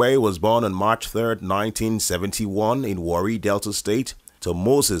Omorogbe was born on March 3, 1971 in Warri, Delta State, to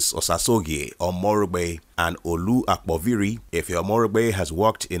Moses Osasogie Omorogbe and Olu Akpoviri. Efia Omorogbe has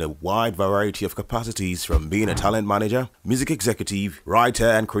worked in a wide variety of capacities, from being a talent manager, music executive, writer,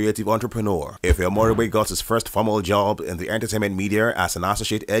 and creative entrepreneur. Efia Omorogbe got his first formal job in the entertainment media as an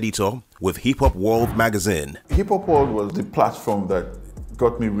associate editor with Hip Hop World magazine. Hip Hop World was the platform that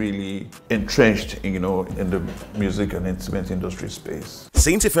got me really entrenched, in the music and entertainment industry space.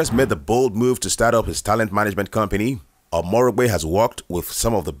 Since he first made the bold move to start up his talent management company, Omorogbe has worked with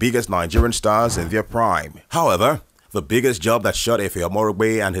some of the biggest Nigerian stars in their prime. However, the biggest job that shot Efia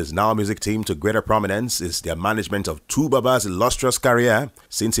Omorogbe and his Now Music team to greater prominence is their management of Tubaba's illustrious career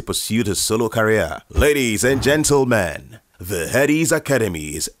since he pursued his solo career. Ladies and gentlemen, the HEADIES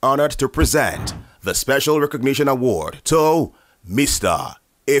Academy is honored to present the Special Recognition Award to Mr.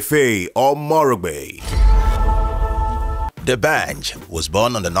 Efia Omorogbe. D'banj was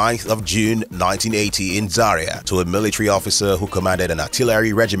born on the 9th of June 1980 in Zaria to a military officer who commanded an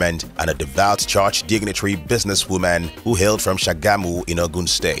artillery regiment and a devout church dignitary businesswoman who hailed from Shagamu in Ogun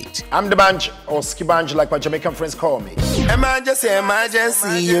State. I'm D'banj, or Skibanj like my Jamaican friends call me. Emergency,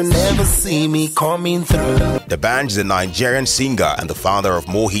 emergency, you never see me coming through. D'banj is a Nigerian singer and the founder of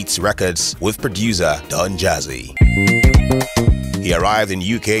More Hits Records with producer Don Jazzy. He arrived in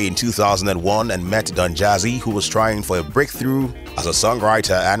UK in 2001 and met Don Jazzy, who was trying for a breakthrough as a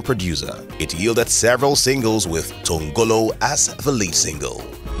songwriter and producer. It yielded several singles with Tongolo as the lead single.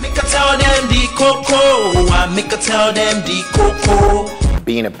 Make a tell them the coco, I make a tell them the coco.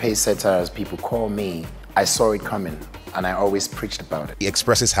 Being a pace setter, as people call me, I saw it coming, and I always preached about it. He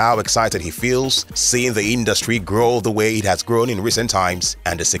expresses how excited he feels seeing the industry grow the way it has grown in recent times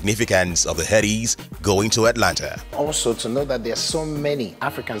and the significance of the HEADIES going to Atlanta. Also, to know that there are so many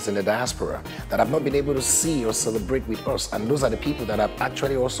Africans in the diaspora that have not been able to see or celebrate with us, and those are the people that have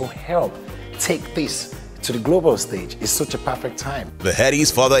actually also helped take this to the global stage. Is such a perfect time. The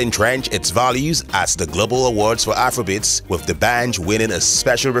HEADIES further entrench its values at the Global Awards for Afrobeats, with D'banj winning a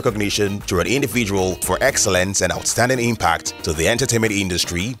special recognition to an individual for excellence and outstanding impact to the entertainment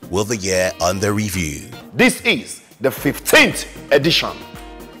industry with the year under review. This is the 15th edition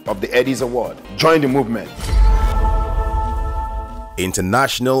of the HEADIES Award. Join the movement.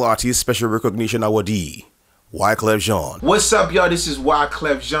 International Artist Special Recognition Awardee, Wyclef Jean. What's up, y'all? This is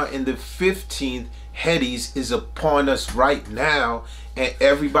Wyclef Jean, and the 15th HEADIES is upon us right now, and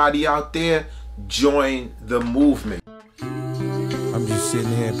everybody out there, join the movement. I'm just sitting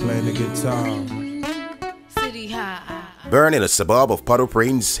here playing the guitar. City high. Born in a suburb of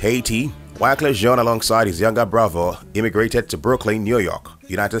Port-au-Prince, Haiti, Wyclef Jean, alongside his younger brother, immigrated to Brooklyn, New York,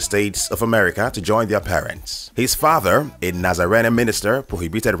 United States of America, to join their parents. His father, a Nazarene minister,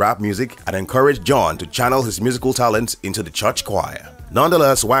 prohibited rap music and encouraged John to channel his musical talents into the church choir.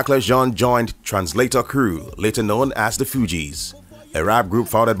 Nonetheless, Wyclef Jean joined Translator Crew, later known as the Fugees, a rap group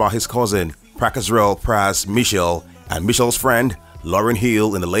founded by his cousin, Prakazrel Pras Michel, and Michel's friend, Lauryn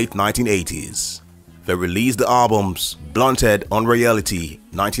Hill, in the late 1980s. They released the albums Blunted on Reality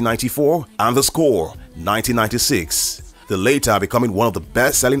 1994 and The Score 1996, the latter becoming one of the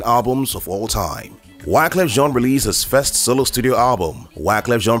best-selling albums of all time. Wyclef Jean released his first solo studio album,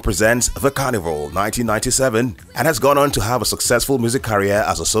 Wyclef Jean Presents The Carnival 1997, and has gone on to have a successful music career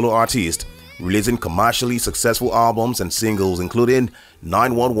as a solo artist, releasing commercially successful albums and singles including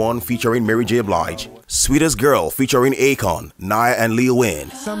 911 featuring Mary J. Blige, Sweetest Girl featuring Akon, Nia and Lil Wayne,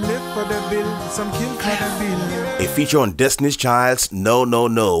 Some live for the bill, some kill for the bill. a feature on Destiny's Child's No No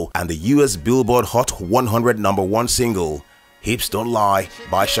No, and the US Billboard Hot 100 #1 single, Hips Don't Lie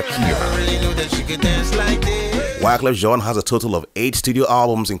by Shakira. Wyclef Jean has a total of 8 studio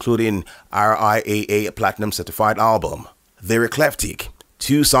albums, including RIAA Platinum Certified album, The Eclectic,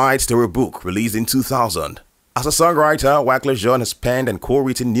 2 sides to a book released in 2000. As a songwriter, Wyclef Jean has penned and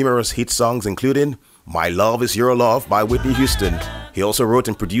co-written numerous hit songs, including My Love Is Your Love by Whitney Houston. He also wrote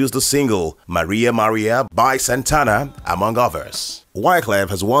and produced the single Maria Maria by Santana, among others. Wyclef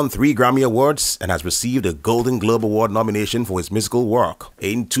has won 3 Grammy Awards and has received a Golden Globe Award nomination for his musical work.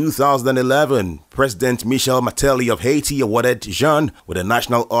 In 2011, President Michel Martelly of Haiti awarded Jean with the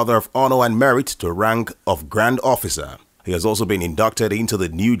National Order of Honor and Merit to rank of Grand Officer. He has also been inducted into the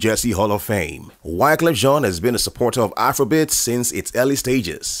New Jersey Hall of Fame. Wyclef Jean has been a supporter of Afrobeat since its early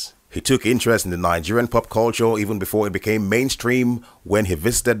stages. He took interest in the Nigerian pop culture even before it became mainstream when he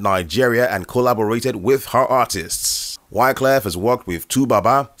visited Nigeria and collaborated with her artists. Wyclef has worked with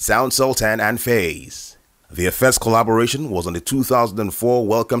 2Baba, Sound Sultan and FaZe. Their first collaboration was on the 2004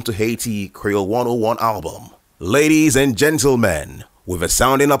 Welcome to Haiti Creole 101 album. Ladies and gentlemen, with a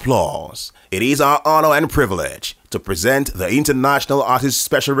sounding applause, it is our honor and privilege to present the International Artist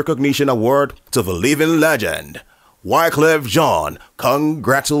Special Recognition Award to the living legend, Wyclef Jean.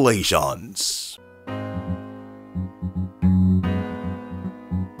 Congratulations.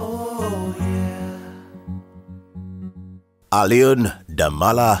 Aliun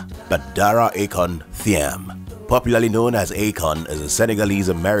Damala Badara Akon Thiam, popularly known as Akon, is a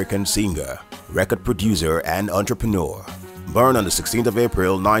Senegalese-American singer, record producer, and entrepreneur. Born on the 16th of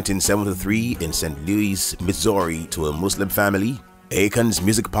April 1973 in St. Louis, Missouri, to a Muslim family, Akon's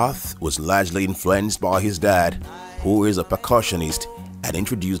music path was largely influenced by his dad, who is a percussionist and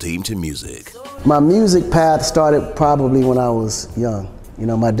introduced him to music. My music path started probably when I was young. You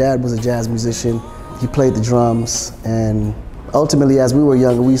know, my dad was a jazz musician. He played the drums, and ultimately, as we were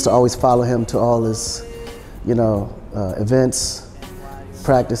younger, we used to always follow him to all his, events,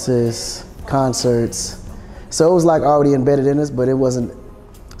 practices, concerts. So it was like already embedded in us, but it wasn't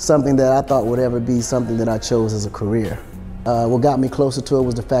something that I thought would ever be something that I chose as a career. What got me closer to it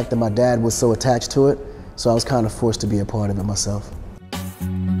was the fact that my dad was so attached to it, so I was kind of forced to be a part of it myself.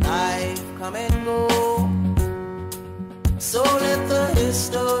 Life come and go, so let the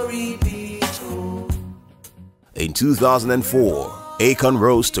history be told. In 2004, Akon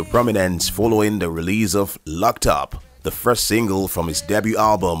rose to prominence following the release of Locked Up, the first single from his debut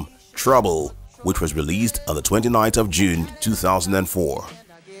album, Trouble, which was released on the 29th of June 2004.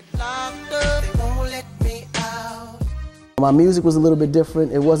 My music was a little bit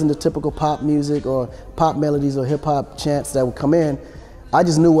different. It wasn't the typical pop music or pop melodies or hip-hop chants that would come in. I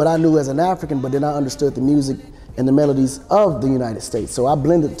just knew what I knew as an African, but then I understood the music and the melodies of the United States, so I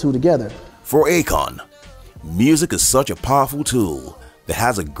blended the two together. For Akon, music is such a powerful tool that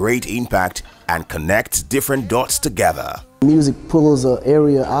has a great impact and connects different dots together. Music pulls an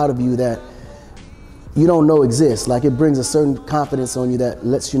area out of you that you don't know exists. Like, it brings a certain confidence on you that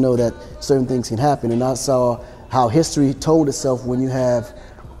lets you know that certain things can happen. And I saw how history told itself when you have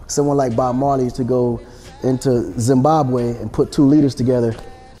someone like Bob Marley to go into Zimbabwe and put 2 leaders together.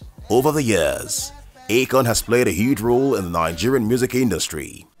 Over the years, Akon has played a huge role in the Nigerian music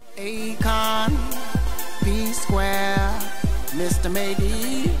industry. Akon, P-Square, Mr.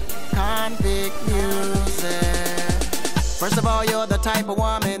 Maybe, convict music. First of all, you're the type of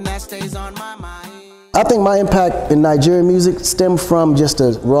woman that stays on my mind. I think my impact in Nigerian music stemmed from just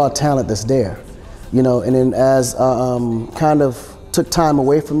the raw talent that's there. And then as kind of took time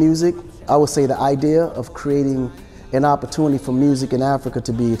away from music, I would say the idea of creating an opportunity for music in Africa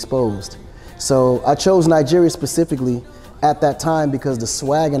to be exposed. So I chose Nigeria specifically at that time because the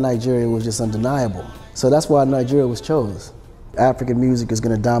swag in Nigeria was just undeniable. So that's why Nigeria was chosen. African music is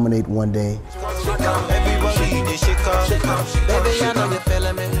going to dominate one day.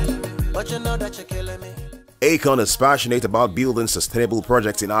 Akon is passionate about building sustainable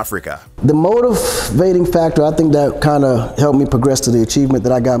projects in Africa. The motivating factor, I think, that kind of helped me progress to the achievement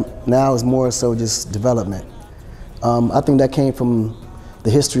that I got now is more so just development. I think that came from the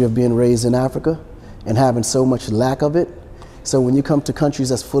history of being raised in Africa and having so much lack of it. So when you come to countries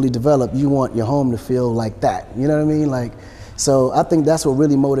that's fully developed, you want your home to feel like that. You know what I mean? So I think that's what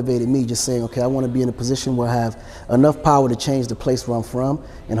really motivated me, just saying, okay, I want to be in a position where I have enough power to change the place where I'm from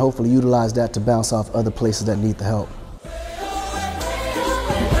and hopefully utilize that to bounce off other places that need the help.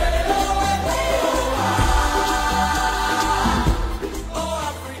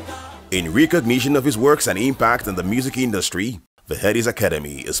 In recognition of his works and impact in the music industry, the HEADIES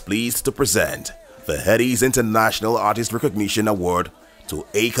Academy is pleased to present the HEADIES International Artist Recognition Award to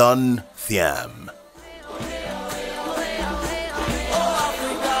Akon Thiam.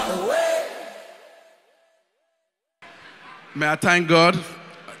 May I thank God,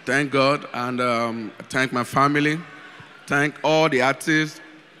 and thank my family, thank all the artists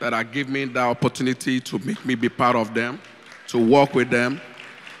that are giving me the opportunity to make me be part of them, to work with them.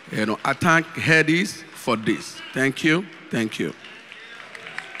 I thank HEADIES for this. Thank you, thank you.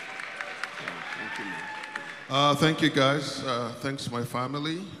 Thank you. Thank you, guys. Thanks to my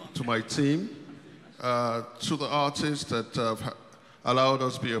family, to my team, to the artists that have allowed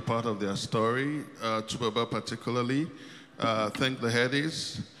us to be a part of their story, to Baba particularly. Thank the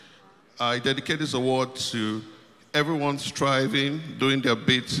Headies. I dedicate this award to everyone striving, doing their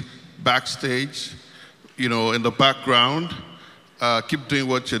bit backstage, you know, in the background. Keep doing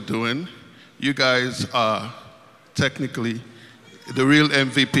what you're doing. You guys are technically the real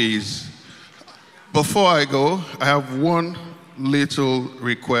MVPs. Before I go, I have one little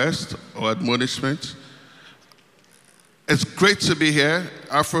request or admonishment. It's great to be here,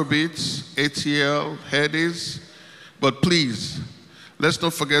 Afrobeats, ATL, Headies, but please, let's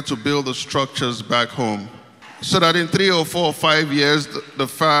not forget to build the structures back home so that in 3 or 4 or 5 years, the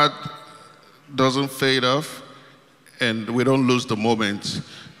fad doesn't fade off and we don't lose the moment.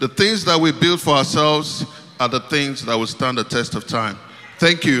 The things that we build for ourselves are the things that will stand the test of time.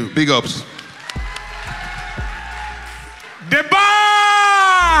 Thank you. Big ups. The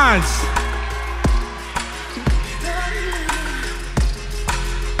Barnes!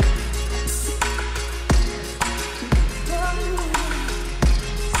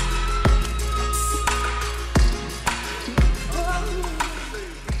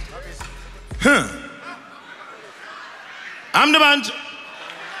 I'm the band.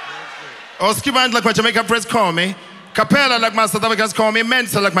 Oski band like my Jamaican friends call me. Capella like my South Africans call me.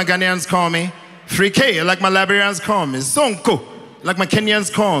 Mensa like my Ghanaians call me. Free K like my Liberians call me. Zonko like my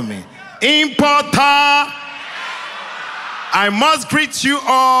Kenyans call me. Importer. I must greet you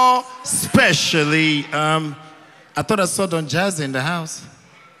all specially. I thought I saw Don Jazzy in the house.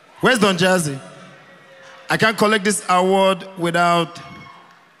 Where's Don Jazzy? I can't collect this award without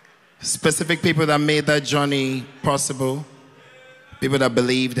specific people that made that journey possible. People that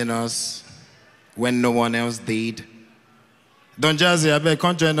believed in us when no one else did. Don Jazzy, I beg,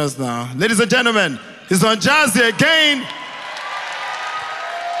 come join us now. Ladies and gentlemen, it's Don Jazzy again.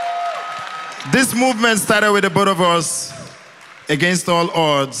 This movement started with the both of us, against all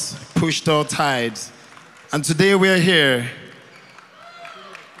odds, pushed all tides. And today we're here.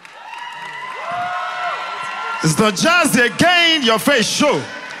 It's Don Jazzy again. Your face show,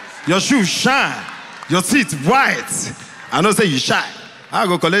 your shoes shine, your teeth white. I know say you shy. I'll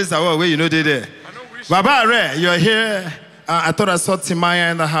go collect this award where you know they there. Baba Re, you're here. I thought I saw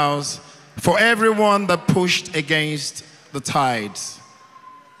Timaya in the house. For everyone that pushed against the tides,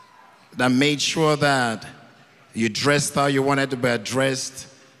 that made sure that you dressed how you wanted to be dressed,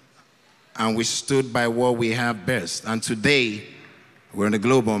 and we stood by what we have best. And today, we're on the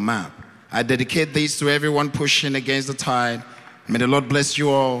global map. I dedicate this to everyone pushing against the tide. May the Lord bless you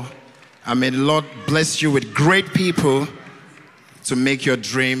all. And may the Lord bless you with great people to make your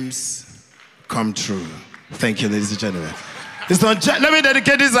dreams come true. Thank you, ladies and gentlemen. Let me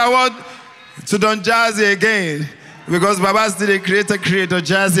dedicate this award to Don Jazzy again, because Baba's the creator,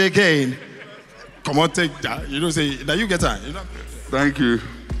 Jazzy again. Come on, take that. You don't say, now you get time. You know? Thank you.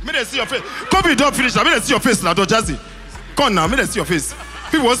 May they see your face. Come be don't finish now. May they see your face now, Don Jazzy. Come on now, may they see your face.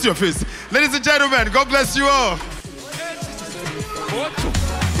 People want to see your face. Ladies and gentlemen, God bless you all.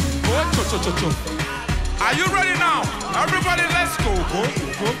 Are you ready now? Everybody, let's go.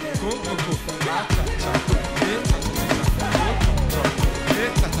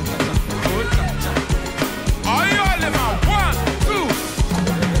 Are you all in my 1, 2?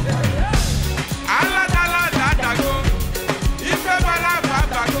 Ala da go. Ife bala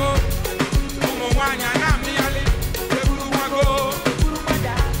baba go. Umu wanya na miali. Eburu wago.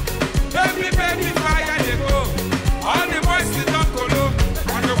 Baby, fire they go. All the boys sit up colo.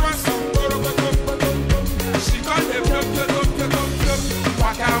 And the ones some go. She got the plop.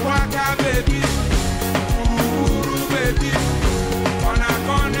 Waka baby. Uru baby.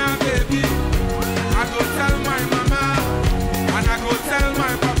 Gonna baby. I go tell my mama, and I go tell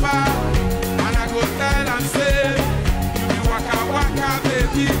my papa, and I go tell and say, you be waka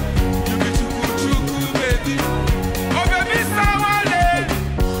baby, you be chuku baby. Oh baby, sawale.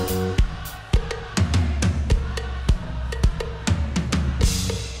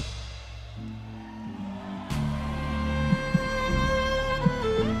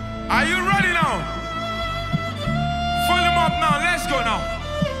 Are you ready now? Fill him up now. Let's go now.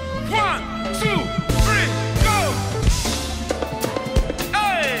 1, 2, 3, go!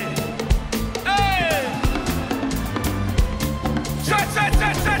 Hey! Cha!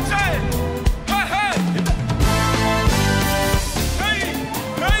 Hey!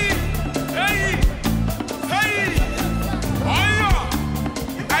 Oh yeah!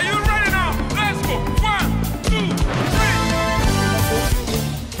 Are you ready now? Let's go! 1, 2,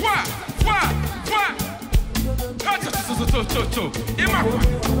 3. Wah!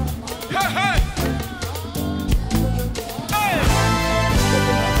 Hey!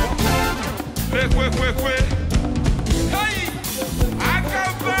 Hey, I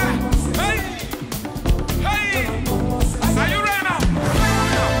come back. Hey, hey, are you ready now?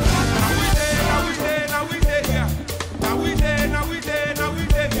 Now we there here. Now we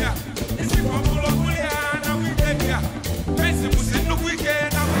there here. It's the people of Mulia, now we there here. Messi was in the weekend,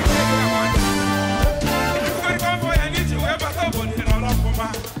 now we there here. If you come for your need, you ever come on here, all of them.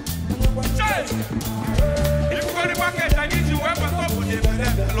 If you go to market, I need you ever come on here,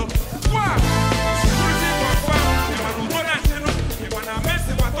 hello.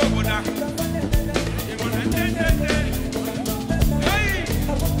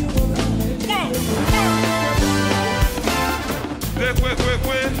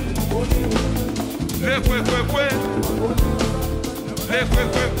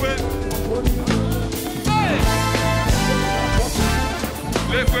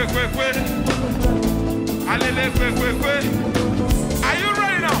 Are you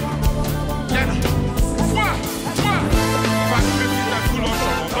ready now?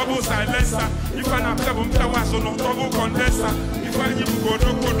 Double silencer, if I have double condenser, if I give you go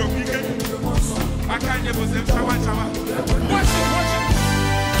weekend, I can't give them shower. Watch it.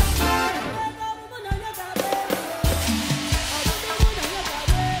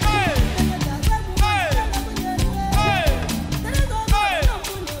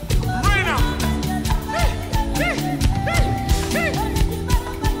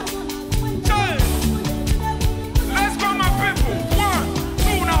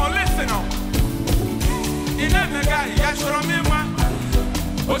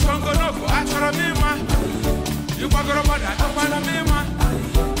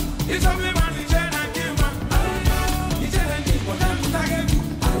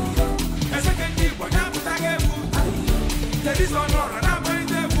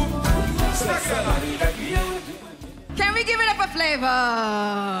 Can we give it up for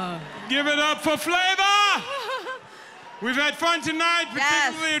Flavor? Give it up for Flavor! We've had fun tonight,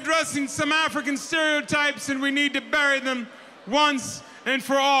 particularly addressing some African stereotypes, and we need to bury them once and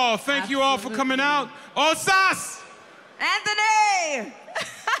for all. Thank you all for coming out. Osas! Anthony!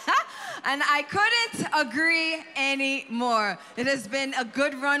 And I couldn't agree any more. It has been a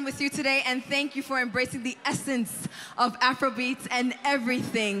good run with you today, and thank you for embracing the essence of Afrobeats and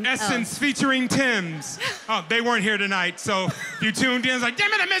everything Essence featuring Tim's. Oh, they weren't here tonight, so you tuned in. It's like,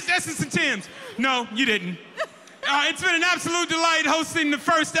 damn it, I missed Essence and Tim's. No, you didn't. It's been an absolute delight hosting the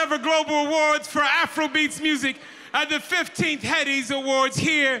first ever Global Awards for Afrobeats music at the 15th HEADIES Awards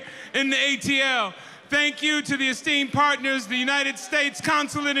here in the ATL. Thank you to the esteemed partners, the United States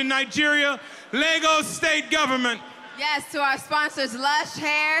Consulate in Nigeria, Lagos State Government. Yes, to our sponsors, Lush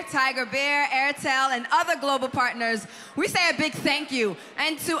Hair, Tiger Bear, Airtel, and other global partners, we say a big thank you.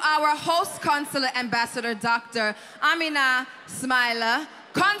 And to our host consulate ambassador, Dr. Amina Smaila,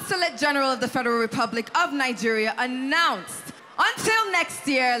 Consulate General of the Federal Republic of Nigeria, announced, until next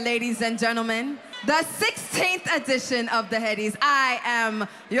year, ladies and gentlemen, the 16th edition of the HEADIES. I am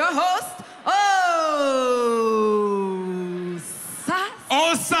your host,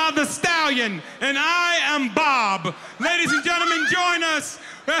 Osa the Stallion, and I am Bob. Ladies and gentlemen, join us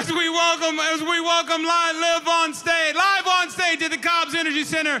as we welcome live on stage at the Cobbs Energy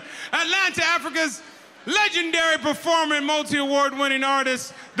Center, Atlanta, Africa's legendary performer and multi-award winning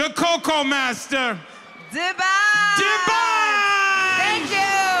artist, the Coco Master, Divine! Thank you!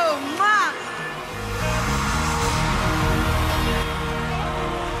 Mwah.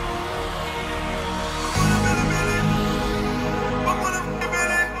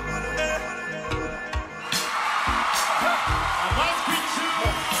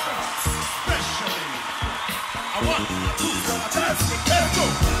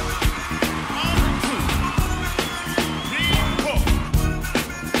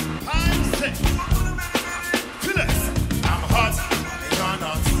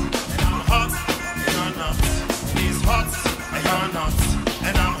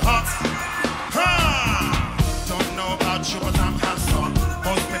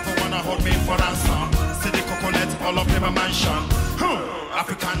 All up in my mansion,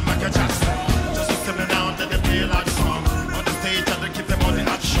 African Michael Jackson. Just to sit me down, then they play like song. On the stage, and they keep them on the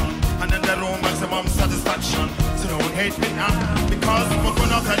action. And in the room, maximum satisfaction. So don't hate me now, because we're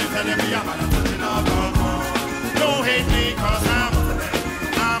gonna tell me don't hate me, cause I'm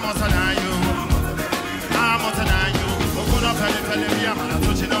hotter than you. I'm hotter than you. We're gonna tell me I'm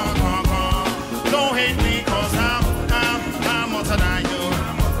touching on. Don't hate me, cause I'm hotter than you.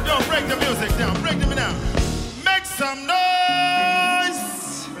 Yo, break the music down, break them down. Some noise!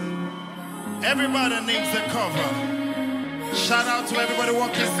 Everybody needs a cover. Shout out to everybody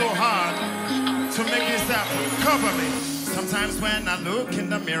working so hard to make this happen. Cover me. Sometimes when I look in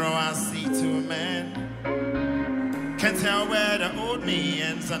the mirror, I see two men. Can't tell where the old me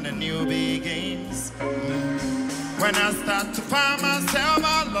ends and the new begins. When I start to find myself,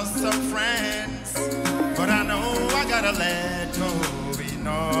 I lost some friends. But I know I gotta let go in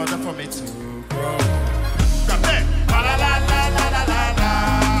order for me to grow. Grab that. La la la la la la la la.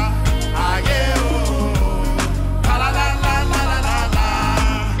 Ah yeah oh. La la la la la la la la.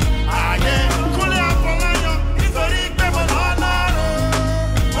 Ah yeah. Kule apolayo, isori pe mo lona ro.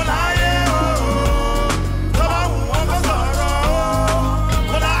 Ola yeah oh. Toba wo go soro.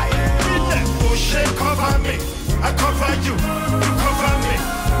 Ola yeah. Oh she cover me, I cover you, you cover me.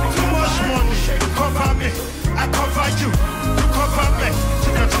 Too much money, cover me, I cover you, you cover me.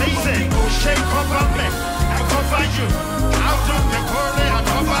 That's easy. Oh she cover me, I cover you. Out of the corner, I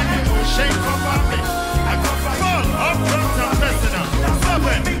cover you. Oh she cover me, I cover you. Full up front and personal. Stop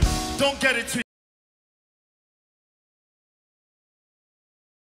it. Don't get it twisted.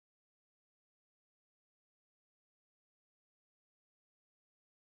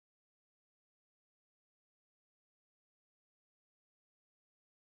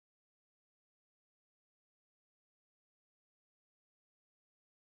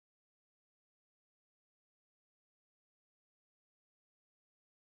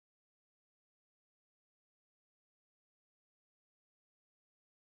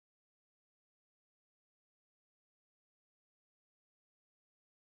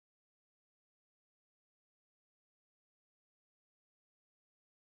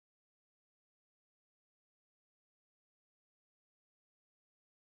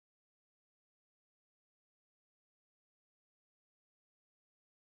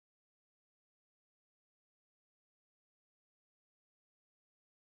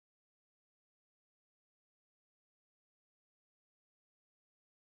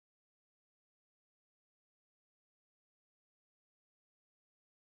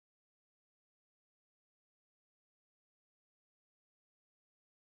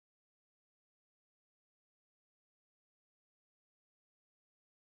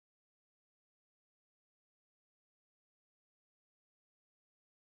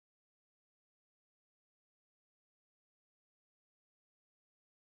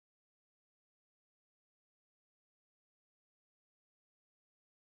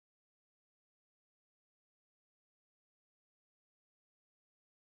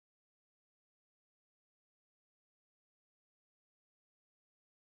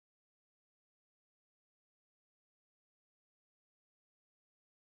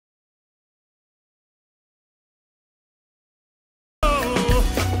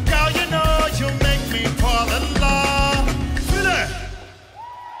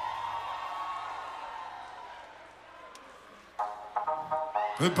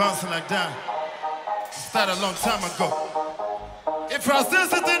 We're bouncing like that. Started a long time ago. If I still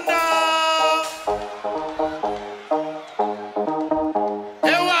sitting down,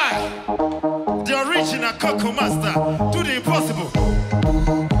 hey why? The original Coco Master, do the impossible.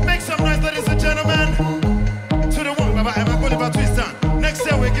 Make some noise, ladies and gentlemen. To the one, Baba Emma Bolivar Twistan. Next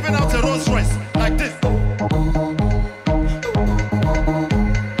year we're giving out a Rolls Royce like this.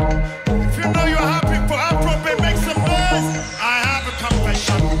 If you know you're happy for Afro, make some noise. I have a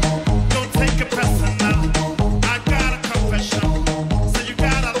confession. Don't take it personal. I got a confession. So you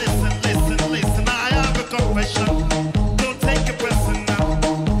gotta listen, listen, listen. I have a confession. Don't take it personal.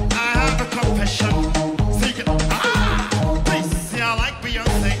 I have a confession. So you can, please. See, I like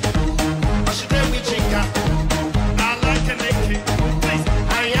Beyonce. But she did with Jinga. I like a Nicki. Please,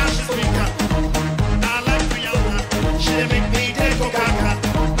 I am she speaker. I like Rihanna. She did make me take Coca-Cola.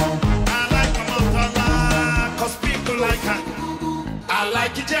 I like a Montana. Cause people like her. I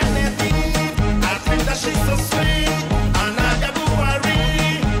like you, Genevieve. I think that she's so sweet. And I got Buhari.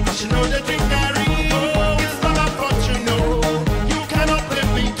 Cause she know the drink Gary. Oh, it's not about you know. You cannot let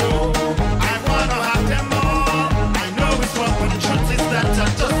me go. I wanna have them all. I know it's wrong, but the truth is that I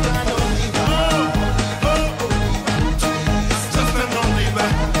just don't only it's just an only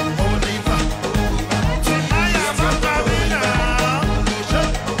tonight I'm a ballerina.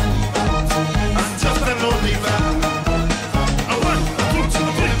 I'm just an only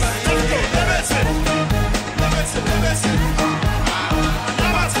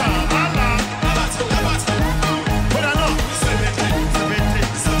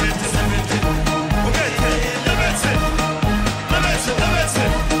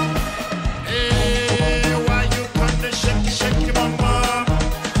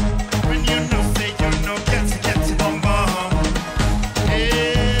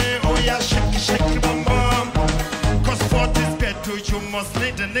you must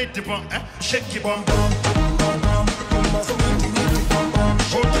need the bomb, shake your bum bum, bum bum, you must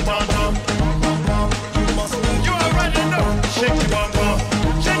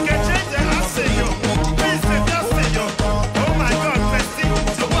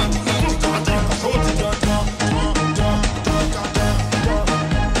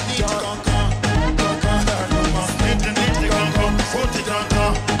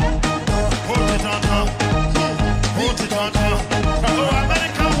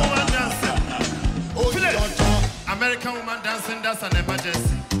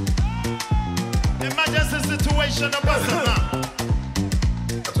Emergency situation, a person now.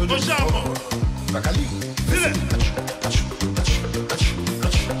 Mojamo. Feel it.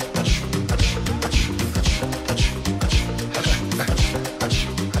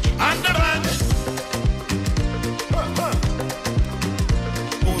 Underman.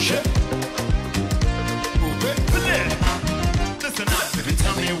 Listen up. Baby,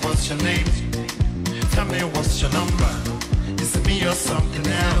 tell me what's your name. Tell me what's your number. Is it me or something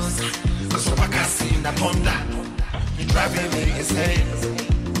else? Cause I can see that Honda. You're driving me insane.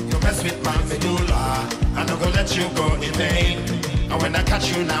 You mess with my medulla. I'm not gonna let you go in vain. And when I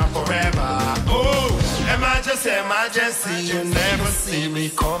catch you now forever. Oh, emergency, you never see me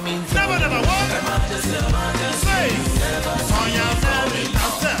coming through. Never, what? Emergency, say. On your phone,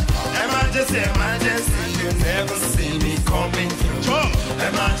 after. Emergency, you never see me coming through. Sure.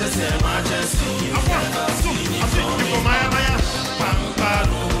 Emergency, you never see me coming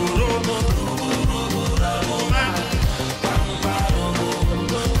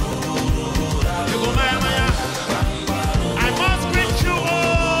I must greet you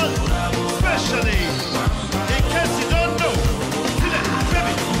all, especially in case you don't know.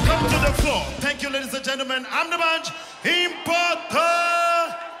 Baby, come to the floor. Thank you, ladies and gentlemen. I'm the bunch.